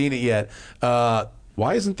haven't seen it yet,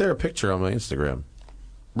 why isn't there a picture on my Instagram?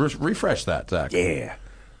 Refresh that, Zach. Yeah.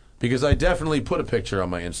 Because I definitely put a picture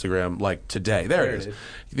on my Instagram like today. There it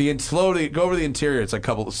is. Slowly go over the interior. It's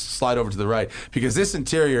slide over to the right because this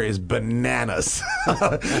interior is bananas.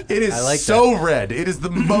 It is red. It is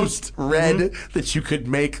the most red that you could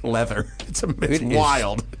make leather. It's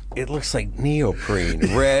wild. It looks like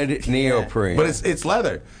neoprene, red neoprene. But it's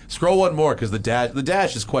leather. Scroll one more because the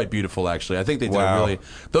dash is quite beautiful. Actually, I think they did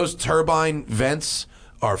those turbine vents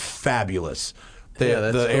are fabulous.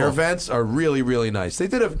 The air vents are really, really nice. They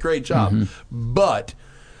did a great job. But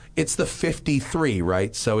it's the 53,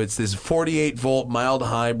 right? So it's this 48-volt mild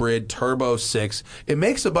hybrid turbo 6. It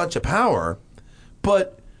makes a bunch of power,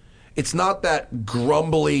 but it's not that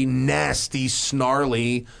grumbly, nasty,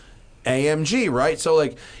 snarly AMG, right? So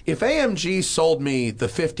like if AMG sold me the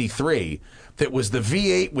 53 that was the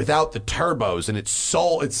V8 without the turbos and it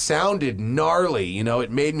sounded gnarly,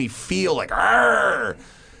 it made me feel like, argh!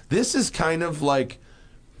 This is kind of like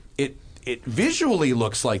it visually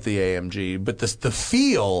looks like the AMG, but the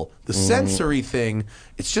feel, the sensory thing,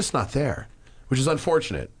 it's just not there, which is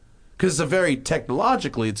unfortunate because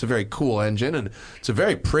technologically, it's a very cool engine and it's a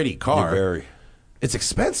very pretty car. It's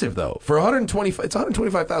expensive though. It's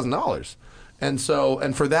 $125,000, and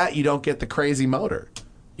for that you don't get the crazy motor.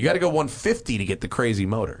 You got to go 150 to get the crazy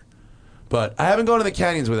motor. But I haven't gone to the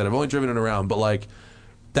canyons with it. I've only driven it around, but like.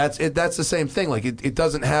 That's the same thing. Like it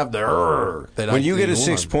doesn't have the that. When you get a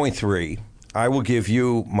 6.3, I will give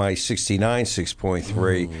you my 69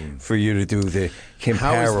 6.3 for you to do the comparo.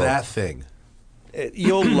 How is that thing?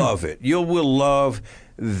 You'll love it. You will love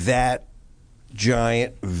that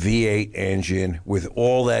giant V8 engine with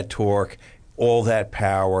all that torque, all that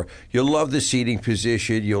power. You'll love the seating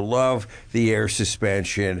position. You'll love the air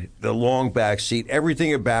suspension, the long back seat.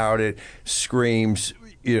 Everything about it screams.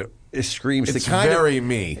 It screams it's the kind very of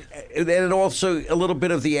me, and also a little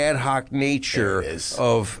bit of the ad hoc nature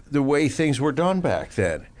of the way things were done back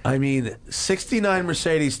then. I mean, 69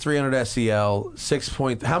 Mercedes 300 SEL 6.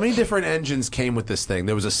 How many different engines came with this thing?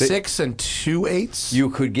 There was a 6 and 2.8s. You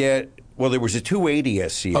could get. Well, there was a 280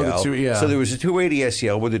 SEL. So there was a 280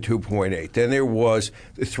 SEL with a 2.8. Then there was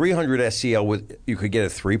the 300 SEL with. You could get a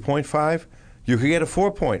 3.5. You could get a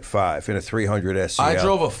 4.5 in a 300 SEL. I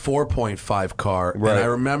drove a 4.5 car, and I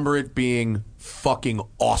remember it being fucking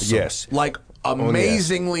awesome. Yes. Like,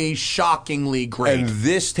 amazingly, shockingly great. And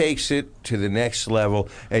this takes it to the next level,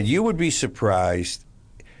 and you would be surprised.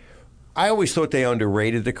 I always thought they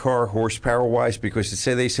underrated the car horsepower-wise because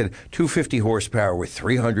they said 250 horsepower with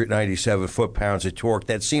 397 foot-pounds of torque.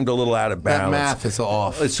 That seemed a little out of balance. That math is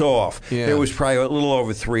off. It's off. Yeah. It was probably a little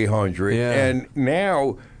over 300. Yeah. And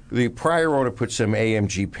now... The prior owner put some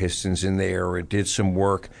AMG pistons in there and did some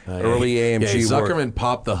work, early AMG work. Zuckerman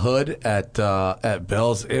popped the hood at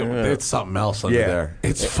Bell's. It's something else under there.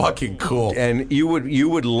 It's fucking cool. And you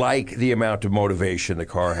would like the amount of motivation the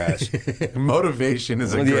car has. Motivation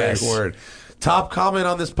is a great word. Top comment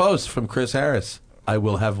on this post from Chris Harris. I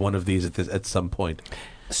will have one of these at some point.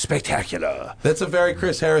 Spectacular. That's a very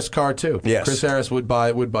Chris Harris car too. Yes. Chris Harris would buy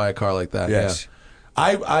a car like that. Yes. Yeah.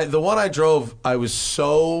 I the one I drove, I was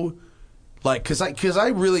so like because I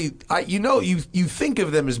really you think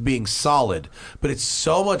of them as being solid, but it's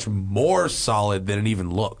so much more solid than it even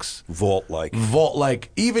looks. Vault like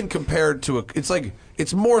even compared to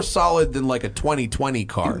it's more solid than like a 2020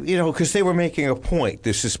 car. Because they were making a point.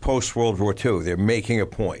 This is post World War II. They're making a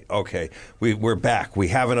point. Okay, we're back. We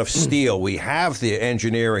have enough steel. We have the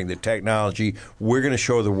engineering, the technology. We're going to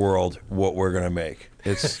show the world what we're going to make.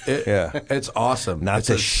 It's awesome. Not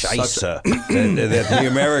the scheisse that the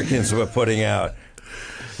Americans were putting out.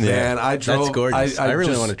 Man, I drove. That's gorgeous. I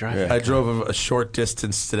really want to drive that I car. drove a short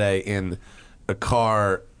distance today in a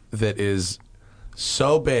car that is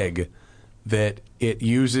so big that it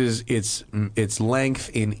uses its length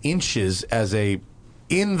in inches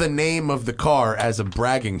in the name of the car as a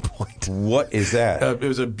bragging point. What is that? It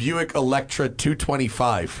was a Buick Electra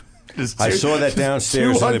 225. I saw that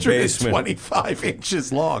downstairs in the basement. 225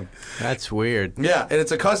 inches long. That's weird. Yeah, and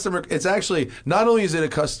it's a customer. It's actually not only is it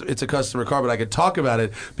it's a customer car, but I could talk about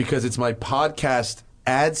it because it's my podcast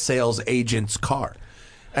ad sales agent's car,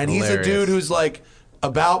 and he's a Hilarious. dude who's like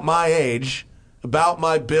about my age, about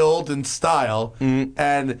my build and style,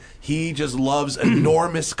 and he just loves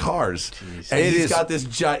enormous cars. And It he's is- got this.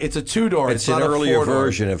 It's a 2-door. It's not an a earlier 4-door.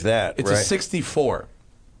 version of that, It's right? a 64.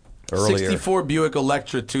 Earlier. 64 Buick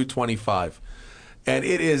Electra 225. And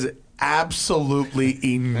it is absolutely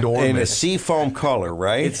enormous. In a seafoam color,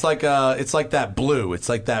 right? It's like that blue. It's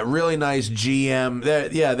like that really nice GM.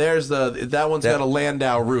 There's that one's got a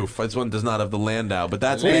Landau roof. This one does not have the Landau, but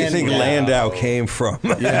that's Where do you think Landau came from?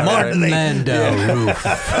 Yeah, Martin right. Landau roof.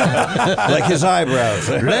 Like his eyebrows.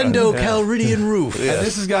 Landau Calridian roof. And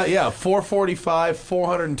this has got 445,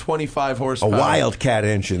 425 A horsepower. Wildcat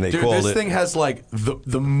engine, they Dude, called this it. thing has like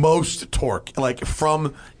the most torque. Like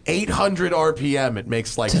from 800 RPM, it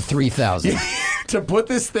makes like To 3,000. to put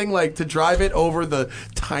this thing, like to drive it over the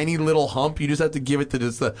tiny little hump, you just have to give it to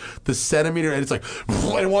just the centimeter, and it's like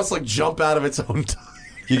it wants to like jump out of its own time.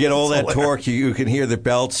 You get all that It's torque, you can hear the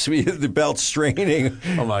belts straining.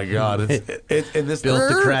 Oh my god! And this Built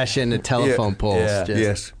to crash into telephone poles. Yeah.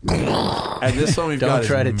 Just- Yes. And this one we've Don't got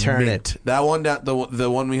try is to turn mint. it. That one, the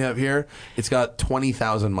one we have here, it's got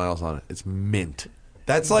 20,000 miles on it. It's mint.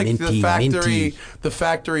 That's like the Minty, factory. minty. The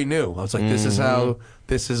factory knew. I was like,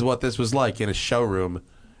 this is what this was like in a showroom.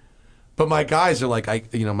 But my guys are like,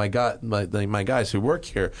 my guys who work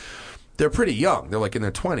here, they're pretty young. They're like in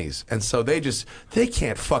their 20s, and so they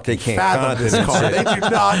can't fucking fathom this car. They do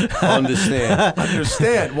not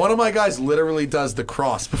understand. One of my guys literally does the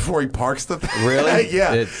cross before he parks the thing. Really?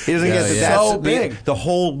 Yeah. He doesn't get that. yeah. That's So big. The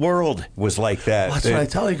whole world was like that. That's what I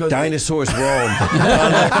tell you. He goes, Dinosaurs roamed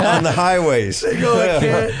on the highways.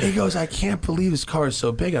 He goes, I can't believe this car is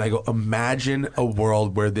so big. And I go, imagine a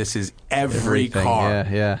world where this is every Everything. car.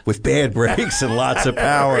 Yeah. With bad brakes and lots of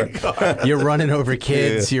power. You're running over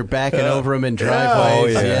kids. Yeah. You're backing over them in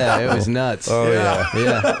driveways. Oh, yeah. It was nuts. Oh, yeah.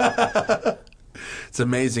 Yeah. It's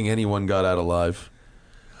amazing anyone got out alive.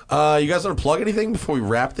 You guys want to plug anything before we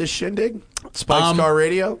wrap this shindig? Spike's Car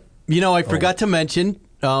Radio? I forgot to mention,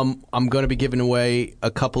 I'm going to be giving away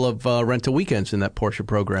a couple of rental weekends in that Porsche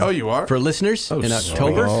program. Oh, you are? For listeners in sweet.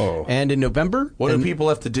 October and in November. What do And people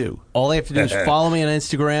have to do? all they have to do is follow me on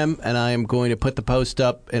Instagram, and I am going to put the post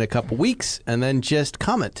up in a couple weeks, and then just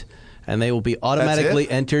comment. And they will be automatically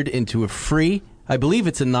entered into a free, I believe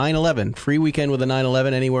it's a 9/11, free weekend with a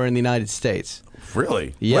 9/11 anywhere in the United States.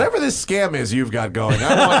 Really? Yeah. Whatever this scam is you've got going,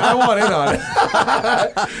 I want in on it.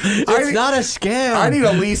 It's not a scam. I need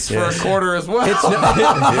a lease for a quarter as well.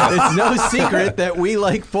 It's no secret that we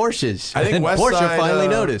like Porsches. I think and West Porsche Side, finally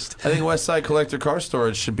noticed. I think West Side Collector Car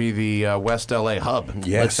Storage should be the West LA hub.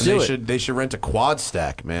 Yes. and Let's do it. They should rent a quad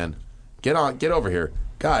stack, man. Get over here,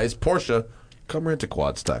 guys. Porsche, come rent a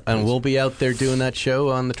quad stack. And please. we'll be out there doing that show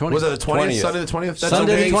on the 20th. Was it the 20th? 20th. Sunday the 20th?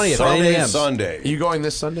 Sunday the 20th, 8 a.m. Sunday. You going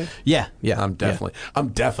this Sunday? Yeah. I'm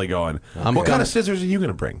definitely going. I'm what kind gonna- of scissors are you going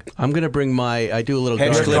to bring? I'm going to bring I do a little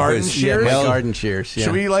Hedge garden, clippers. Garden shears? my garden shears. Yeah.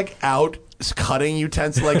 Should we out cutting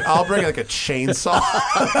utensils? Like I'll bring like a chainsaw.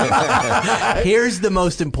 Here's the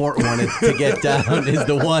most important one to get down is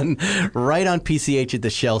the one right on PCH at the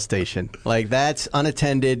Shell station. Like that's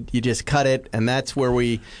unattended. You just cut it, and that's where I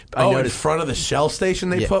in noticed. front of the Shell station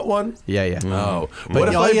they Yeah. put one. Yeah. Oh,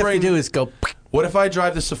 But all you have to do is go. What if I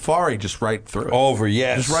drive the Safari just right through it? Over,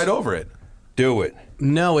 yes. Just right over it. Do it.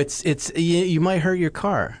 No, it's you might hurt your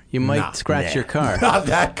car. You might scratch your car. Not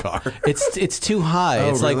that car. It's too high. Oh,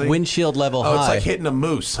 It's really? like windshield level high. It's like hitting a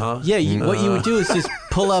moose, huh? Yeah, what you would do is just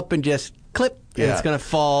pull up and just clip, and Yeah. it's going to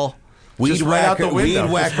fall. Just right out the window.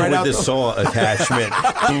 Weed whacker Just right with out the the- saw attachment.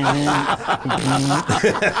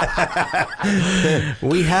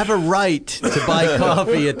 We have a right to buy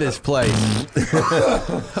coffee at this place.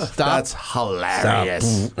 Stop. That's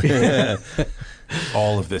hilarious.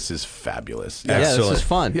 All of this is fabulous. Yeah, this Excellent. is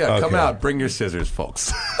fun. Yeah, come Okay. out. Bring your scissors,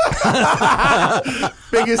 folks.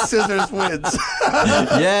 Biggest scissors wins.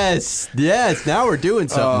 Yes. Now we're doing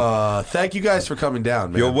something. Thank you guys for coming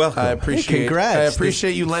down, man. You're welcome. I appreciate. Hey, congrats. I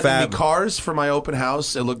appreciate you lending Fab. me cars for my open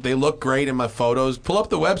house. They look great in my photos. Pull up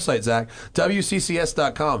the website, Zach,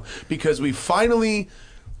 WCCS.com, because we finally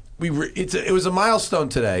it was a milestone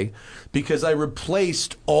today because I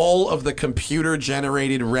replaced all of the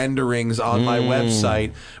computer-generated renderings on my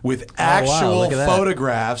website with actual look at that.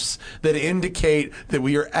 photographs that indicate that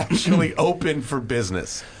we are actually open for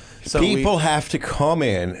business. So People have to come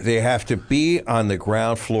in. They have to be on the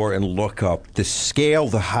ground floor and look up. The scale,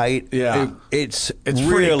 the height. Yeah. It's pretty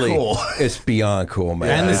really cool. It's beyond cool,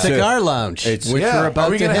 man. And the It's cigar lounge, which yeah. we're about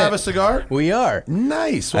Are we to gonna hit. have a cigar? We are.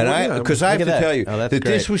 Nice. Well, And we're I, gonna- because I have Look to at that. tell you Oh, that's that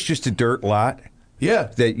this great. was just a dirt lot.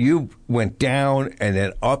 yeah. That you went down and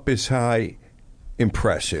then up as high.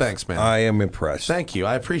 Impressive. Thanks, man. I am impressed. Thank you.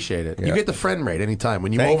 I appreciate it. You Yeah. get the friend rate anytime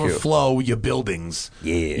when you Thank you. overflow your buildings.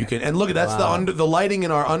 Yeah. You can. And look, that's the lighting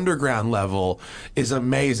in our underground level is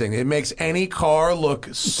amazing. It makes any car look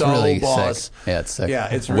so really boss. sick. Yeah, it's sick. Yeah,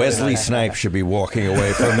 it's really Wesley nice. Snipes should be walking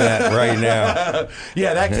away from that right now.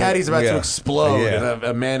 Yeah, that caddy's about to Yeah. explode, Yeah. and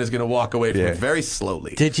a man is going to walk away from Yeah. it very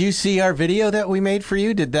slowly. Did you see our video that we made for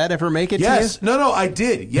you? Did that ever make it Yes. to you? No, I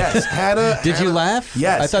did. Yes. Hannah. Did you Hannah- laugh?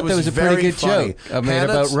 Yes. I thought it that was a pretty very good funny. joke I made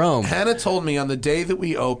about Rome. Hannah told me on the day that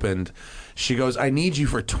we opened, she goes, I need you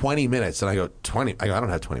for 20 minutes. And I go, 20? I go, I don't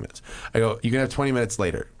have 20 minutes. I go, you can have 20 minutes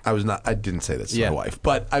later. I didn't say this to Yeah. my wife,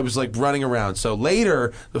 but I was like running around. So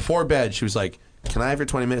later, before bed, she was like, can I have your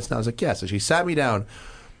 20 minutes? And I was like, yes. So she sat me down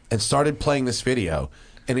and started playing this video.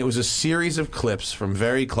 And it was a series of clips from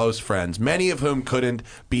very close friends, many of whom couldn't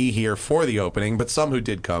be here for the opening, but some who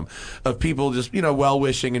did come, of people just,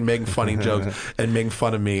 well-wishing and making funny jokes and making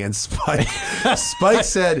fun of me. And Spike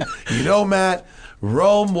said, Matt,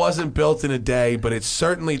 Rome wasn't built in a day, but it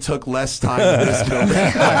certainly took less time than this building.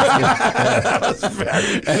 That was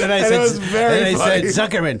very, And then I it was very funny.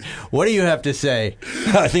 said, Zuckerman, what do you have to say?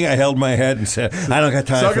 I think I held my head and said, I don't got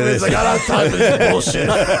time for Zuckerman's this. like, I don't have time for this bullshit.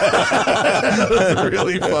 That's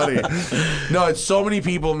really funny. No, it's so many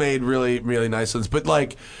people made really, really nice ones. But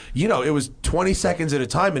it was 20 seconds at a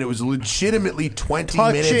time, and it was legitimately 20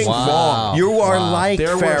 minutes Touching. long. You are like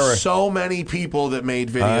There were Farrah. so many people that made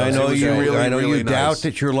videos. I know It was you. really, I know really you nice. doubt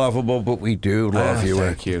that you're lovable, but we do love you.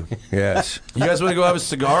 Thank you. Yes. You guys want to go have a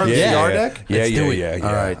cigar on the cigar deck? Yeah, Let's yeah, do it. yeah, yeah.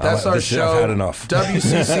 All right, that's our show. I've had enough.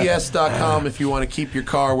 WCCS.com if you want to keep your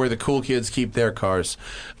car where the cool kids keep their cars.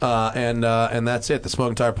 And that's it. The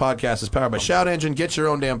Smoking Tire Podcast is powered by Shout Engine. Get your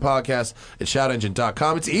own damn podcast at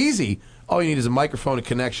shoutengine.com. It's easy. All you need is a microphone, a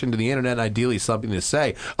connection to the internet, and ideally something to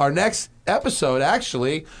say. Our next episode,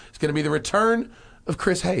 actually, is going to be the return of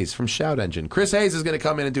Chris Hayes from Shout Engine. Chris Hayes is going to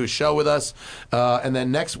come in and do a show with us. And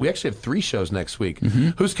then we actually have 3 shows next week.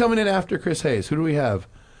 Who's coming in after Chris Hayes? Who do we have?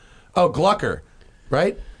 Oh, Glucker,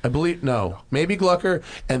 right? I believe, no, maybe Glucker.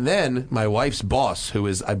 And then my wife's boss, who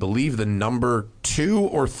is, I believe, the number 2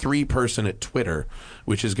 or 3 person at Twitter,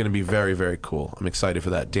 which is going to be very, very cool. I'm excited for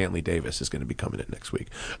that. Dantley Davis is going to be coming in next week.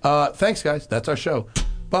 Thanks, guys. That's our show.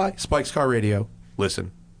 Bye. Spike's Car Radio.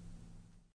 Listen.